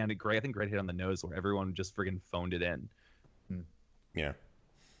just again a great hit on the nose where everyone just friggin' phoned it in. Yeah.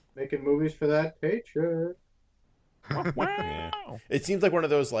 Making movies for that paycheck. Yeah. It seems like one of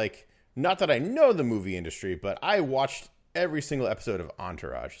those, like, not that I know the movie industry, but I watched every single episode of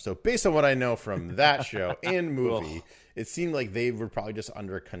Entourage. So based on what I know from that show and movie, it seemed like they were probably just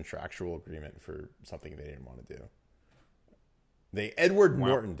under a contractual agreement for something they didn't want to do. They Edward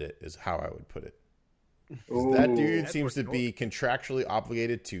Nortoned it, is how I would put it. 'Cause that dude Ooh. seems to be contractually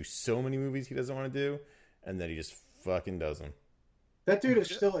obligated to so many movies he doesn't want to do, and then he just fucking does them. That dude is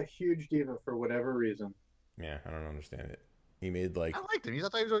still a huge diva for whatever reason. Yeah, I don't understand it. He made like I liked him. I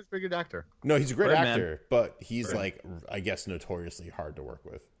thought he was always a pretty good actor. no, he's a great Birdman. actor, but he's Right. like, I guess, notoriously hard to work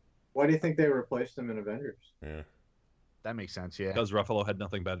with. Why do you think they replaced him in Avengers? Yeah, That makes sense, yeah. Because Ruffalo had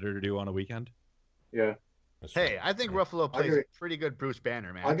nothing better to do on a weekend. Yeah, that's true. Hey, I think Yeah. Ruffalo plays give a it- pretty good Bruce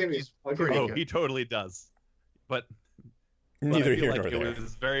Banner, man. I'll I think give you- he's I'll give pretty you- Oh, good. he totally does. But Neither I feel here like nor there. it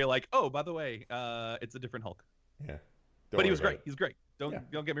was very like, oh, by the way, it's a different Hulk. Yeah, But he was great. He's great. Don't Yeah.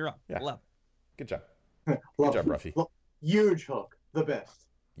 don't get me wrong. Yeah. I love. Good job. Love- job, Ruffy. Huge hook, the best.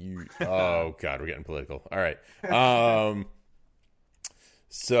 You. Oh God, we're getting political. All right.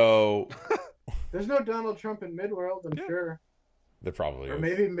 So There's no Donald Trump in Midworld, I'm Yeah. sure. there probably Or is.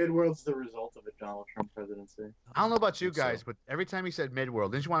 maybe Midworld's the result of a Donald Trump presidency. I don't know about you think so. guys, but every time he said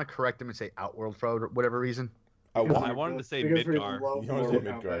Midworld, didn't you want to correct him and say Outworld for whatever reason? Oh, Because what? I wanted to say because we Midgar. love You want to say World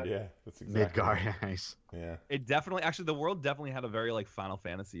Midgard? Combat. Yeah, that's exactly. Midgar, right. nice. Yeah. It definitely, actually, the world definitely had a very like Final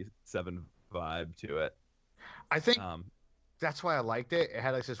Fantasy VII vibe to it. I think That's why I liked it. It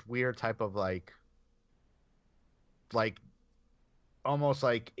had like this weird type of like almost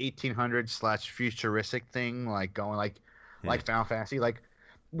like 1800s / futuristic thing, like going like Final Fantasy. Like,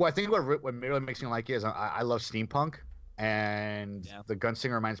 well, I think what really makes me like it is I love steampunk, and Yeah. the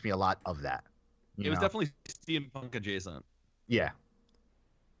Gunslinger reminds me a lot of that. It was definitely steampunk adjacent. Yeah.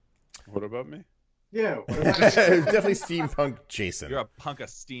 What about me? Yeah. What It about was definitely steampunk Jason. You're a punk of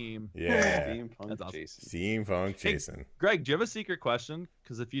steam. Yeah, Steampunk That's awesome. Jason. steampunk Hey, Jason. Greg, do you have a secret question?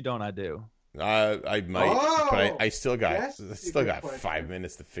 Because if you don't, I do. I might, but I still got yes, secret 5 question.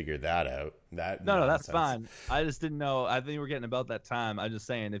 minutes to figure that out. That No, that's nonsense. fine. I just didn't know. I think we're getting about that time. I'm just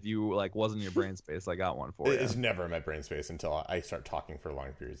saying, if you like wasn't in your brain space, I got one for you. It's never in my brain space until I start talking for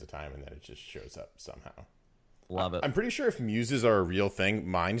long periods of time, and then it just shows up somehow. Love it. I'm pretty sure if muses are a real thing,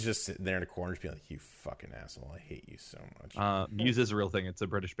 mine's just sitting there in a corner, just being like, "You fucking asshole! I hate you so much." Muse is a real thing. It's a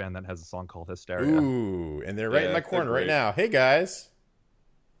British band that has a song called Hysteria. Ooh, and they're right in Yeah, my they're corner right great. now. Hey guys.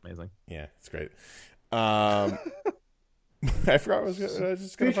 Amazing. Yeah, it's great. I forgot what I was just going to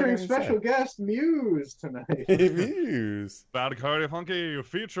Featuring fucking special say. guest Muse tonight. Muse. Bad Cardi Funky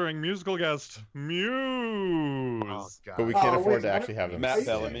featuring musical guest Muse. Oh god. But we can't Oh, afford wait, to what- actually have them. Matt sing.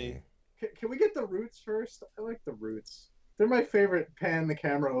 Bellamy. Can we get the Roots first? I like the Roots. They're my favorite pan the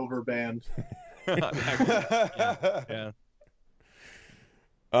camera over band. yeah.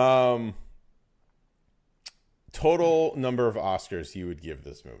 Total number of Oscars you would give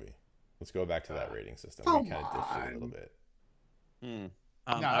this movie. Let's go back to that rating system. We Come kind of ditched it a on. little bit. Hmm.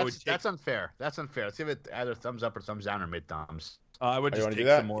 No, I would that's unfair. That's unfair. Let's give it either thumbs up or thumbs down or mid thumbs. I would Oh, you just wanna do take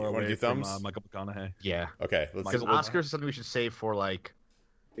that? some more You wanna away do from thumbs? Michael McConaughey. Yeah. Okay, let's Because Michael- Oscars is something we should save for like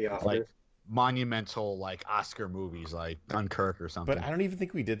The Oscars. Like- monumental like Oscar movies like Dunkirk or something. But I don't even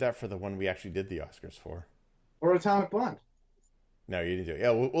think we did that for the one we actually did the Oscars for. Or Atomic Blonde. No, you didn't do it.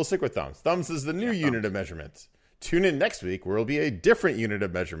 Yeah, we'll stick with thumbs. Thumbs is the new unit of measurement. Tune in next week where it'll be a different unit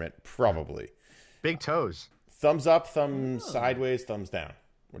of measurement, probably. Big toes. Thumbs up, thumbs sideways, thumbs down.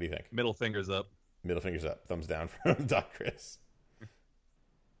 What do you think? Middle fingers up. Middle fingers up, thumbs down from Doc Chris.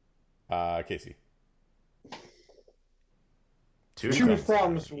 Casey. Two Two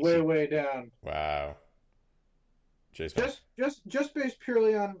thumbs. thumbs way down. Wow. Jason. Just based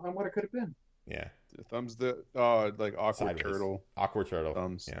purely on what it could have been. Yeah. Thumbs the like awkward Sideways. turtle. Awkward turtle.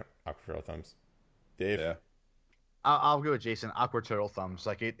 Thumbs. Yeah. Awkward turtle thumbs. Dave. Yeah. I'll go with Jason. Awkward turtle thumbs.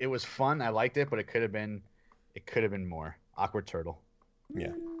 Like it was fun. I liked it, but it could have been more. Awkward turtle.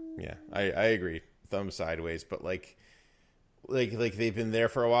 Yeah. Yeah. I agree. Thumbs sideways, but like they've been there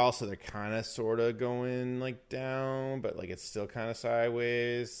for a while, so they're kind of sort of going like down, but like it's still kind of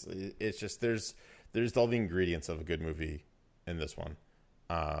sideways. It's just there's all the ingredients of a good movie in this one,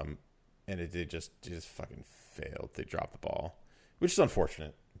 and it just fucking failed. They dropped the ball, which is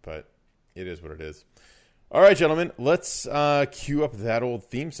unfortunate, but it is what it is. All right, gentlemen, let's cue up that old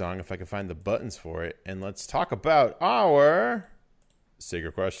theme song if I can find the buttons for it, and let's talk about our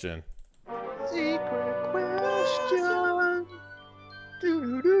secret question. Secret question.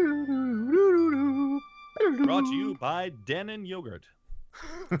 Brought to you by Dannon Yogurt.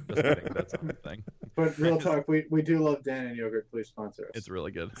 Just kidding. That's not a thing. But real talk, we do love Dan and Yogurt. Please sponsor us. It's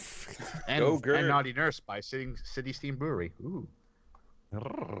really good. And, Go, Gert. and Naughty Nurse by City Steam Brewery. Ooh. For the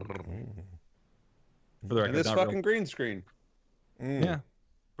And record, this not fucking real. green screen. Yeah.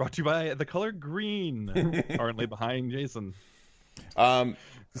 Brought to you by the color green. Currently behind Jason.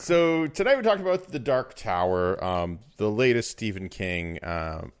 So tonight we talked about The Dark Tower, the latest Stephen King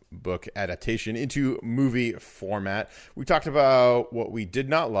book adaptation into movie format. We talked about what we did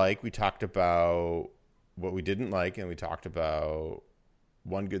not like. We talked about what we didn't like, and we talked about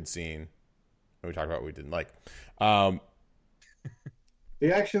one good scene. And we talked about what we didn't like.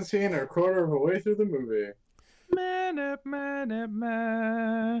 The action scene are a quarter of a way through the movie. Man up,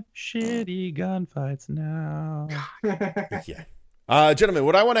 shitty gunfights now. Yeah. Gentlemen,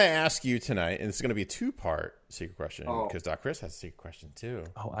 what I want to ask you tonight, and this is going to be a two-part secret question Oh. because Doc Chris has a secret question too.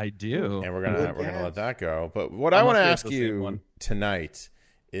 Oh, I do. And we're gonna Good let guess. that go. But what I want to Unless ask we have the same you one. tonight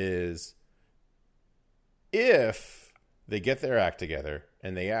is if they get their act together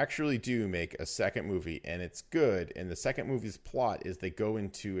and they actually do make a second movie and it's good, and the second movie's plot is they go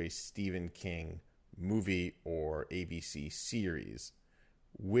into a Stephen King movie or ABC series,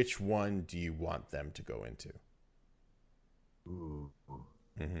 which one do you want them to go into? Ooh.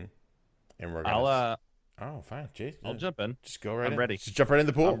 Mm-hmm. And we're I'll gonna. Oh, fine, Jason. I'll jump in. Just go right I'm in. ready. Just jump right in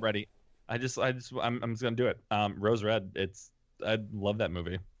the pool. I'm ready. I'm just gonna do it. Rose Red. I love that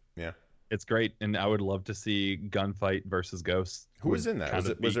movie. Yeah. It's great, and I would love to see gunfight versus ghosts. Who was in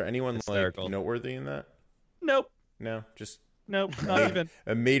that? Was there anyone hysterical. like noteworthy in that? Nope. No, just Nope. Not even.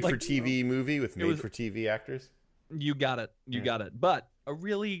 a made-for-TV Like, movie with it was- made-for-TV actors. You got it. You Yeah. got it. But a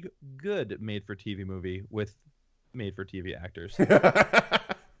really good made-for-TV movie with made-for-TV actors. I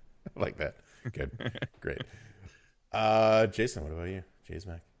like that. Good, great. Jason, what about you, Jay's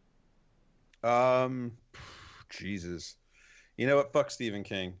Mac? Jesus. You know what? Fuck Stephen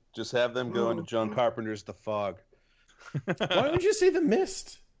King. Just have them go into John Carpenter's The Fog. Why would you say The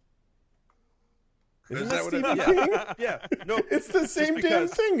Mist? Isn't Is that that what Stephen it- King? yeah. Yeah. No. It's the same damn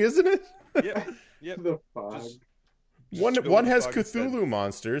because- thing, isn't it? Yep. Yep. The fog. Just One go one with has fog instead. Cthulhu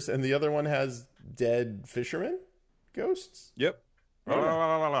monsters, and the other one has dead fishermen ghosts. Yep.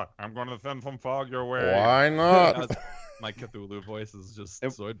 I'm going to send some fog your way. Why That not? was- my Cthulhu voice is just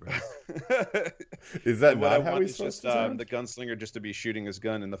Yep. Zoidberg. Is that And what I not how want he's is supposed just to sound? the gunslinger just to be shooting his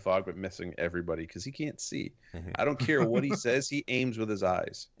gun in the fog, but missing everybody because he can't see. Mhm. I don't care what he says; he aims with his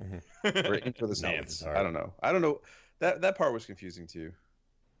eyes Mhm. or into the Not with sands. his heart. I don't know. I don't know. That part was confusing too.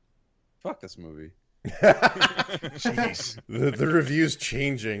 Fuck this movie. Jeez. the review's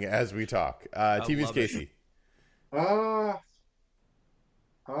changing as we talk. TV's love it. Casey.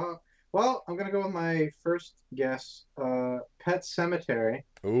 Well, I'm gonna go with my first guess. Pet Cemetery.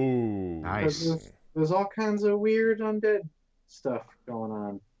 Ooh, Nice. There's all kinds of weird undead stuff going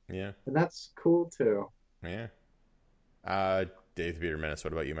on, Yeah, and that's cool too. yeah. Dave the Beater Menace.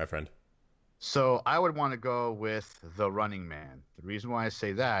 What about you, my friend? So I would want to go with The Running Man. The reason why I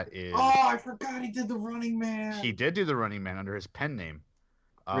say that is I forgot he did the Running Man. he did do The Running Man under his pen name.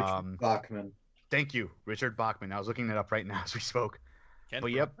 Richard Bachman. Thank you, Richard Bachman. I was looking it up right now as we spoke. Ken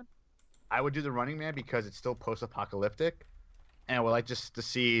But yep, Brockman? I would do The Running Man because it's still post-apocalyptic, and I would like just to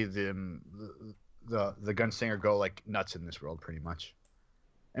see the gunslinger go like nuts in this world, pretty much,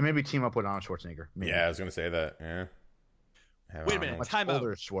 and maybe team up with Arnold Schwarzenegger. Maybe. Yeah, I was gonna say that. Yeah. Have Wait a Arnold. minute. much Time out.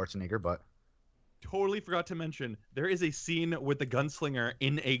 older Schwarzenegger, but Totally forgot to mention there is a scene with the gunslinger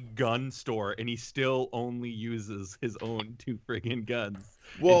in a gun store, and he still only uses his own 2 friggin' guns.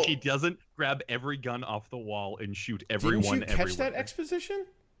 Well, And he doesn't grab every gun off the wall and shoot everyone. didn't you catch everywhere. that exposition?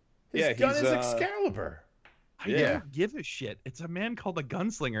 His Yeah, gun he's, is Excalibur. I Yeah. don't give a shit. It's a man called the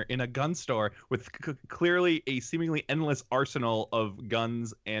gunslinger in a gun store with clearly a seemingly endless arsenal of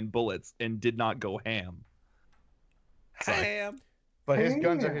guns and bullets, and did not go ham. Sorry. Ham. but his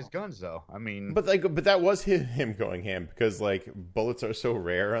guns are Damn. his guns, though. I mean, But that was him going ham because like bullets are so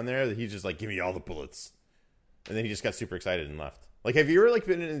rare on there that he's just like, give me all the bullets, and then he just got super excited and left. Like, have you ever like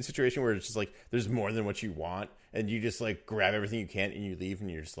been in a situation where it's just like there's more than what you want, and you just like grab everything you can and you leave, and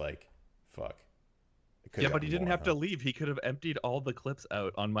you're just like, fuck. I could've Yeah, but gotten he didn't more, have to huh? leave. He could have emptied all the clips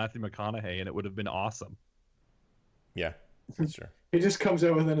out on Matthew McConaughey, and it would have been awesome. Yeah, that's true. He just comes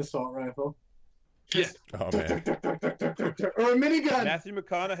out with an assault rifle. Yeah. Oh man. Or a minigun. Matthew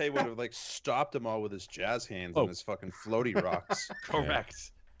McConaughey would have like stopped them all with his jazz hands Oh. and his fucking floaty rocks. Correct.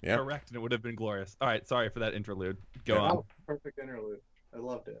 Yeah. Correct, and it would have been glorious. All right, sorry for that interlude. Go Yeah. on. Oh, perfect interlude. I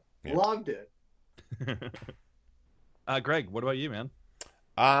loved it. Yeah. Loved it. Greg, what about you, man?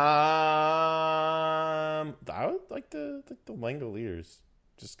 I would like the Langoliers,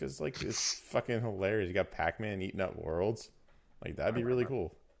 just because like it's fucking hilarious. You got Pac-Man eating up worlds, like that'd be really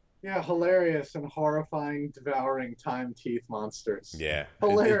cool. Yeah, hilarious and horrifying, devouring time teeth monsters. Yeah,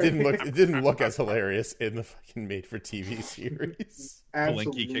 Hilarious. it didn't look as hilarious in the fucking made-for-TV series.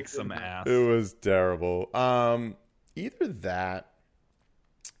 Blinky kicks some ass. It was terrible. Either that,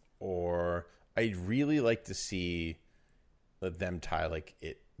 or I'd really like to see them tie like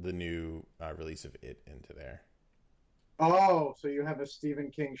the new release of it into there. Oh, so you have a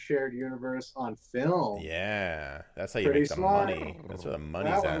Stephen King shared universe on film. Yeah, that's how you Pretty make the smart. money. That's where the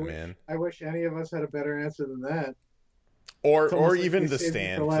money's Wow, at, man. I wish any of us had a better answer than that. Or It's almost like even they the saved it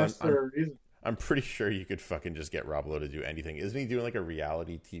stand. for 'cause last I'm for a reason. I'm pretty sure you could fucking just get Rob Lowe to do anything. Isn't he doing like a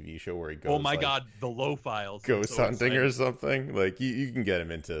reality TV show where he goes? Oh my like, god, the low files. I'm ghost so hunting excited. or something? Like you can get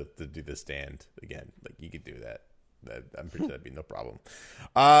him into to do the stand again. Like you could do that. I'm pretty sure that'd be no problem.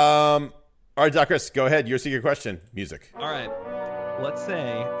 All right, Doc Chris, go ahead. Your secret question. Music. All right. Let's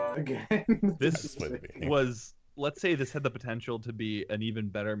say Again. this Play the beginning. was, let's say this had the potential to be an even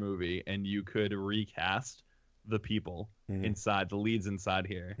better movie, and you could recast the people Mhm. inside, the leads inside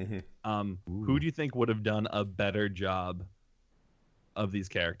here. Mhm. Who do you think would have done a better job of these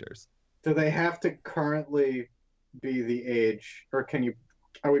characters? Do they have to currently be the age, or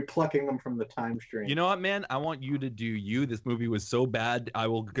are we plucking them from the time stream? You know what, man? I want you to do you. This movie was so bad, I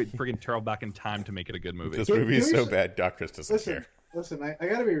will friggin' travel back in time to make it a good movie. This Give- movie is give me so some- bad, Doc Chris doesn't Listen, care. listen. I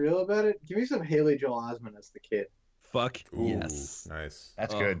gotta be real about it. Give me some Haley Joel Osment as the kid. Fuck Ooh, yes. nice.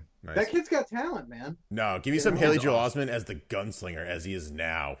 that's Oh. good. Nice. That kid's got talent, man. No, give me some Haley Joel Osment as the gunslinger as he is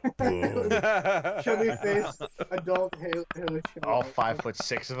now. Boom. Chubby face, adult Haley Joel. All Osment.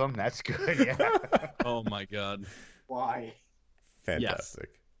 5'6" of them. That's good. Yeah. Oh my god. Why?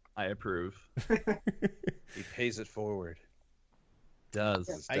 Fantastic. I approve. He pays it forward.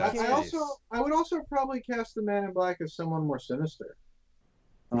 Does. I I, can't- I would also probably cast the Man in Black as someone more sinister.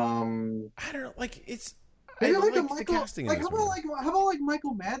 I don't know. Like it's. I Maybe like like a the Michael. casting. Like in how this about movie. how about like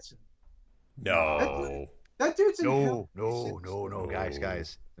Michael Madsen? No. That dude's in No, hell. no, no, no,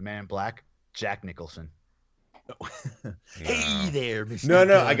 guys. The Man in Black. Jack Nicholson. Hey there, Mr.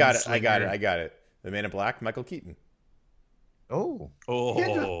 No, I got it. Gunslinger. The Man in Black, Michael Keaton. Oh, You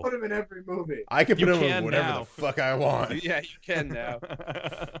can't just Oh, put him in every movie. I can put You him in can whatever now. the fuck I want. Yeah, you can now.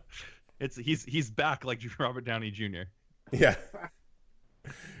 he's back like Robert Downey Jr. Yeah.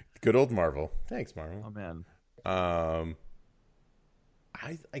 Good old Marvel. Thanks, Marvel. Oh man,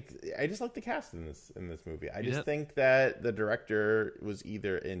 I just like the cast in this movie. I just Yeah. think that the director was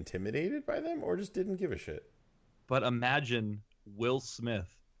either intimidated by them or just didn't give a shit. but imagine Will Smith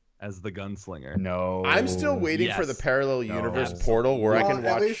as the gunslinger. no. I'm still waiting for yes. the parallel No. universe portal where I Well, can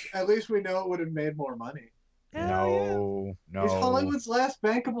at watch. least we know it would have made more money. No. He's Hollywood's last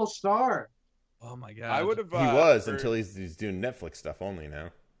bankable star. Oh my god, I would have. He was until he's doing Netflix stuff only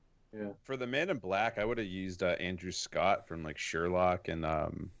now. Yeah. For the Man in Black, I would have used Andrew Scott from like Sherlock and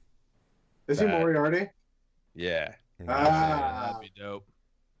Is he That- Moriarty? yeah, Ah. that'd be dope.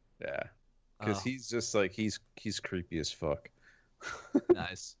 yeah, because Oh, he's just like he's creepy as fuck.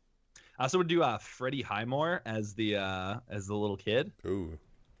 nice. I also would do Freddie Highmore as the little kid. Ooh.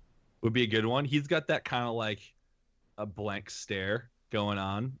 Would be a good one. He's got that kind of like a blank stare going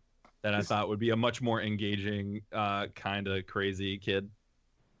on that I thought would be a much more engaging, kind of crazy kid.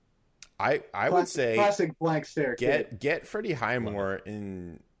 I would say classic blank stare. kid. get Freddie Highmore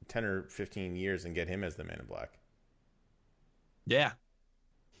in 10 or 15 years and get him as the Man in Black. Yeah,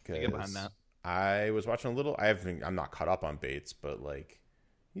 I get 'Cause behind that. I was watching a little. I'm not caught up on Bates, but like,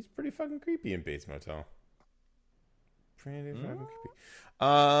 he's pretty fucking creepy in Bates Motel. Pretty fucking creepy.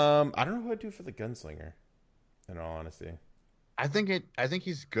 I don't know who I'd do for the gunslinger. In all honesty, I think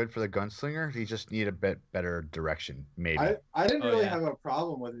he's good for the gunslinger. He just need a bit better direction, maybe. I didn't Oh, really yeah. have a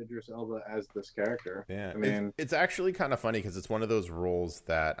problem with Idris Elba as this character. yeah. I mean, it's actually kind of funny because it's one of those roles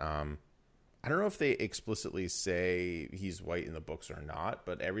that I don't know if they explicitly say he's white in the books or not,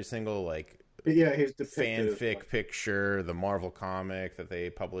 but every single like yeah, he's depicted as fanfic white. picture, the Marvel comic that they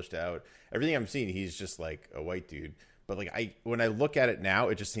published out, everything I'm seeing, he's just like a white dude. But like when I look at it now,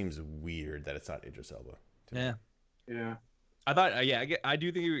 it just seems weird that it's not Idris Elba. to me. Yeah, Yeah. I thought. I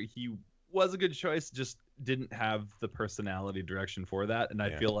do think he was a good choice. Just didn't have the personality direction for that, and I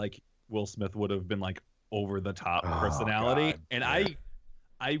Yeah. feel like Will Smith would have been like over the top Oh, personality, God. and Yeah.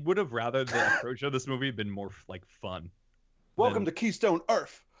 I would have rather the approach of this movie been more like fun. Welcome Then- to Keystone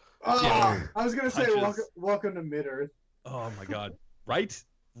Earth. Oh, Yeah. I was gonna say Punches. welcome to Mid Earth. Oh my god, right?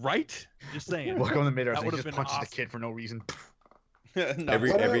 Just saying. Welcome to Mid-Earth. That He would've just been punches awesome. the kid for no reason. No.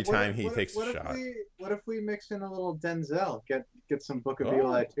 Every time he takes a shot. What if we mix in a little Denzel? Get some Book of Oh.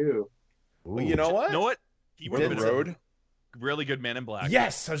 Eli too. Well, you know what? You know what? He would have Did been the a Road. really good Man in Black.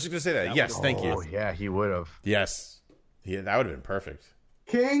 Yes, I was just gonna say that. That Yes, would've thank been you. Oh yeah, he would have. Yes, yeah, that would have been perfect.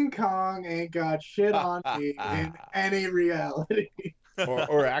 King Kong ain't got shit on me in any reality.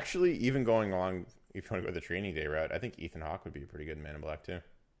 or actually, even going along, if you want to go the Training Day route, I think Ethan Hawke would be a pretty good Man in Black too.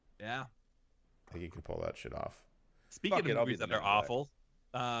 Yeah. I think he could pull that shit off. Speaking Fuck of it, I'll be movies the that are Man in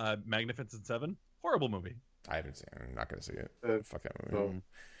Black. awful, Magnificent Seven, horrible movie. I haven't seen it. I'm not gonna see it. Uh, Fuck that movie.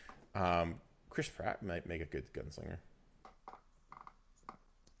 oh. Chris Pratt might make a good gunslinger.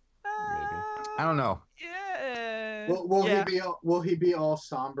 I don't know. Yeah. Will he be all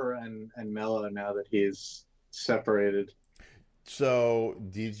somber and mellow now that he's separated? So,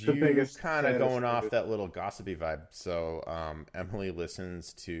 did The you biggest kind of saddest going off movie. that little gossipy vibe? So, Emily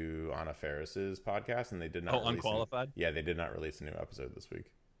listens to Anna Faris's podcast, and they did not. Oh, release Unqualified? Yeah, they did not release a new episode this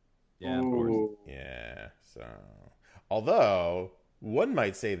week. Yeah, of course. Ooh. Yeah. So, although one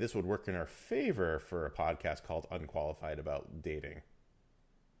might say this would work in our favor for a podcast called Unqualified about dating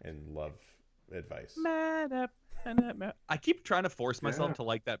and love advice. I keep trying to force myself Yeah. to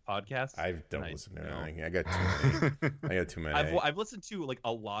like that podcast. I don't and listen to no. anything. I got too many. I got too many. I've listened to like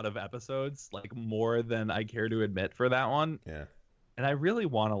a lot of episodes, like more than I care to admit for that one, Yeah. and I really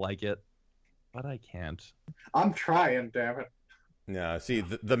want to like it, but I can't. I'm trying, damn it. No, see,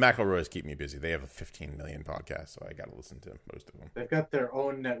 the McElroys keep me busy. They have a 15 million podcast, so I got to listen to most of them. They've got their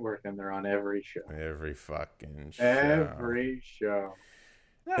own network and they're on every show. Every fucking show. Every show.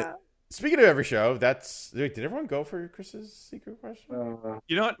 Speaking of every show, did everyone go for Chris's secret question?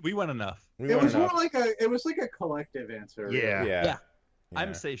 You know what? We went enough. We It went was more enough. like a collective answer. Yeah. Yeah. Yeah. I'm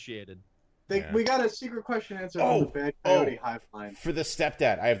Yeah. satiated. Yeah. We got a secret question answer Oh, from the Bad Coyote Hive Line. For the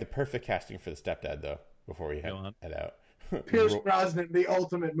stepdad, I have the perfect casting for the stepdad, though, before we head Go on. out. Pierce Brosnan, the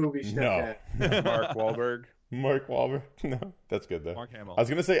ultimate movie No. stepdad. Mark Wahlberg. Mark Wahlberg. No, that's good, though. Mark Hamill. I was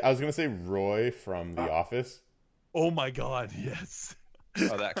gonna say Roy from The Office. Oh my god, yes.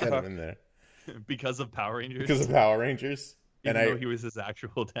 Oh, that Get him cuck. in there. Because of Power Rangers. Because of Power Rangers. even and though he was his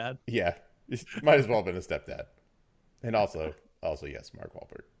actual dad. Yeah, might as well have been a stepdad. And also yes, Mark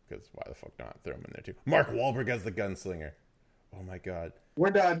Wahlberg, because why the fuck not? Throw him in there too. Mark Wahlberg as the gunslinger. Oh my god. We're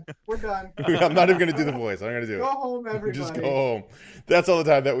done. We're done. I'm not even going to do the voice. I'm going to do it. Go home, everybody. Just go home. That's all the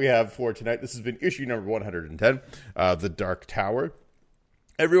time that we have for tonight. This has been issue number 110, The Dark Tower.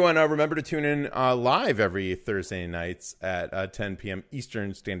 Everyone, remember to tune in live every Thursday nights at 10 p.m.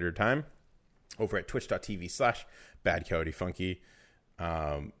 Eastern Standard Time over at twitch.tv/badcoyotefunky,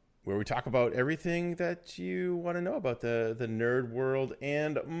 where we talk about everything that you want to know about the nerd world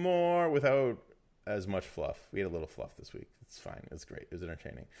and more without as much fluff. We had a little fluff this week. It's fine. It's great. It was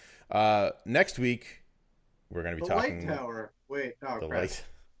entertaining. Next week, we're going to be talking... Light Tower. Wait. Oh, the crap. light.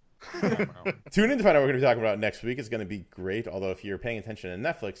 Tune in to find out what we're going to be talking about next week. It's going to be great. Although if you're paying attention to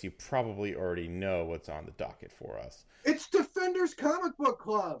Netflix, you probably already know what's on the docket for us. It's Defenders Comic Book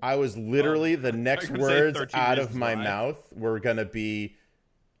Club. I was literally the next I was gonna say words 13 out of Reasons my Why. mouth were going to be,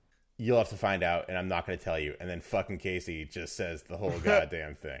 you'll have to find out, and I'm not going to tell you. And then fucking Casey just says the whole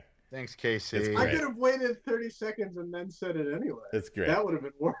goddamn thing. Thanks, Casey. It's I great. could have waited 30 seconds and then said it anyway. It's great. That would have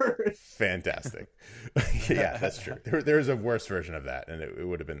been worse. Fantastic. Yeah, that's true. There's a worse version of that, and it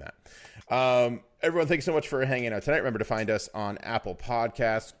would have been that. Everyone, thanks so much for hanging out tonight. Remember to find us on Apple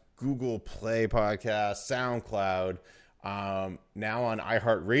Podcasts, Google Play Podcasts, SoundCloud, now on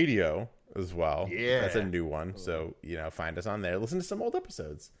iHeartRadio as well. Yeah. That's a new one. So, find us on there. Listen to some old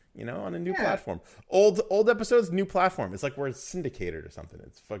episodes, on a new platform. Old episodes, new platform. It's like we're syndicated or something.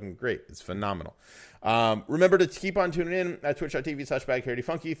 It's fucking great. It's phenomenal. Remember to keep on tuning in at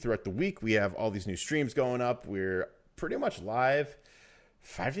twitch.tv/badcoyotefunky throughout the week. We have all these new streams going up. We're pretty much live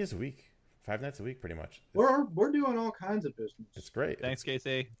 5 days a week. 5 nights a week, pretty much. We're doing all kinds of business. It's great. Thanks,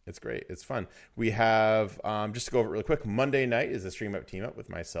 Casey. It's great. It's fun. We have, just to go over it really quick, Monday night is a stream up team up with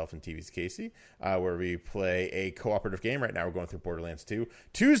myself and TV's Casey, where we play a cooperative game. Right now we're going through Borderlands 2.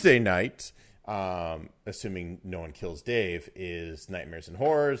 Tuesday night, assuming no one kills Dave, is Nightmares and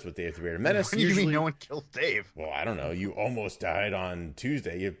Horrors with Dave the Bearded Menace. What do you mean no one killed Dave? Well, I don't know. You almost died on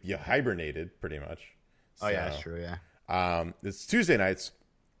Tuesday. You hibernated, pretty much. Oh, yeah, that's true, yeah. It's Tuesday nights.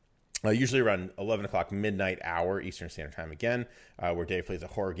 Usually around 11 o'clock midnight hour Eastern Standard Time again, where Dave plays a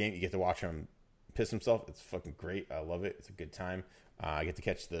horror game. You get to watch him piss himself. It's fucking great. I love it. It's a good time. I get to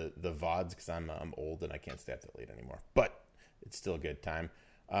catch the VODs because I'm old and I can't stay up that late anymore. But it's still a good time.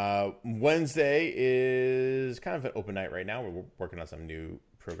 Wednesday is kind of an open night right now. We're working on some new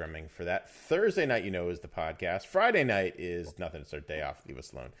programming for that. Thursday night, is the podcast. Friday night is nothing. It's our day off. Leave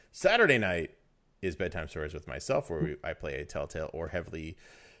us alone. Saturday night is Bedtime Stories with myself, where I play a Telltale or heavily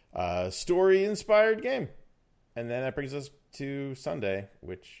story-inspired game. And then that brings us to Sunday,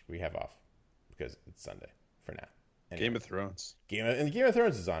 which we have off because it's Sunday for now. Anyway, Game of Thrones. Game of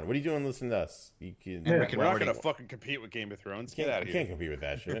Thrones is on. What are you doing listening to us? You can, Yeah. We're not gonna fucking compete with Game of Thrones. Get out of you here. can't compete with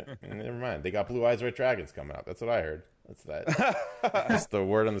that shit. Never mind. They got Blue Eyes White Dragons coming up. That's what I heard. That's the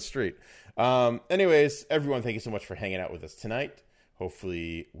word on the street. Anyways, everyone, thank you so much for hanging out with us tonight.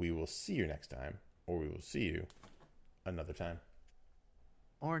 Hopefully, we will see you next time, or we will see you another time.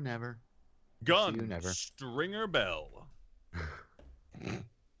 Or never. Gun, See you never. Stringer Bell.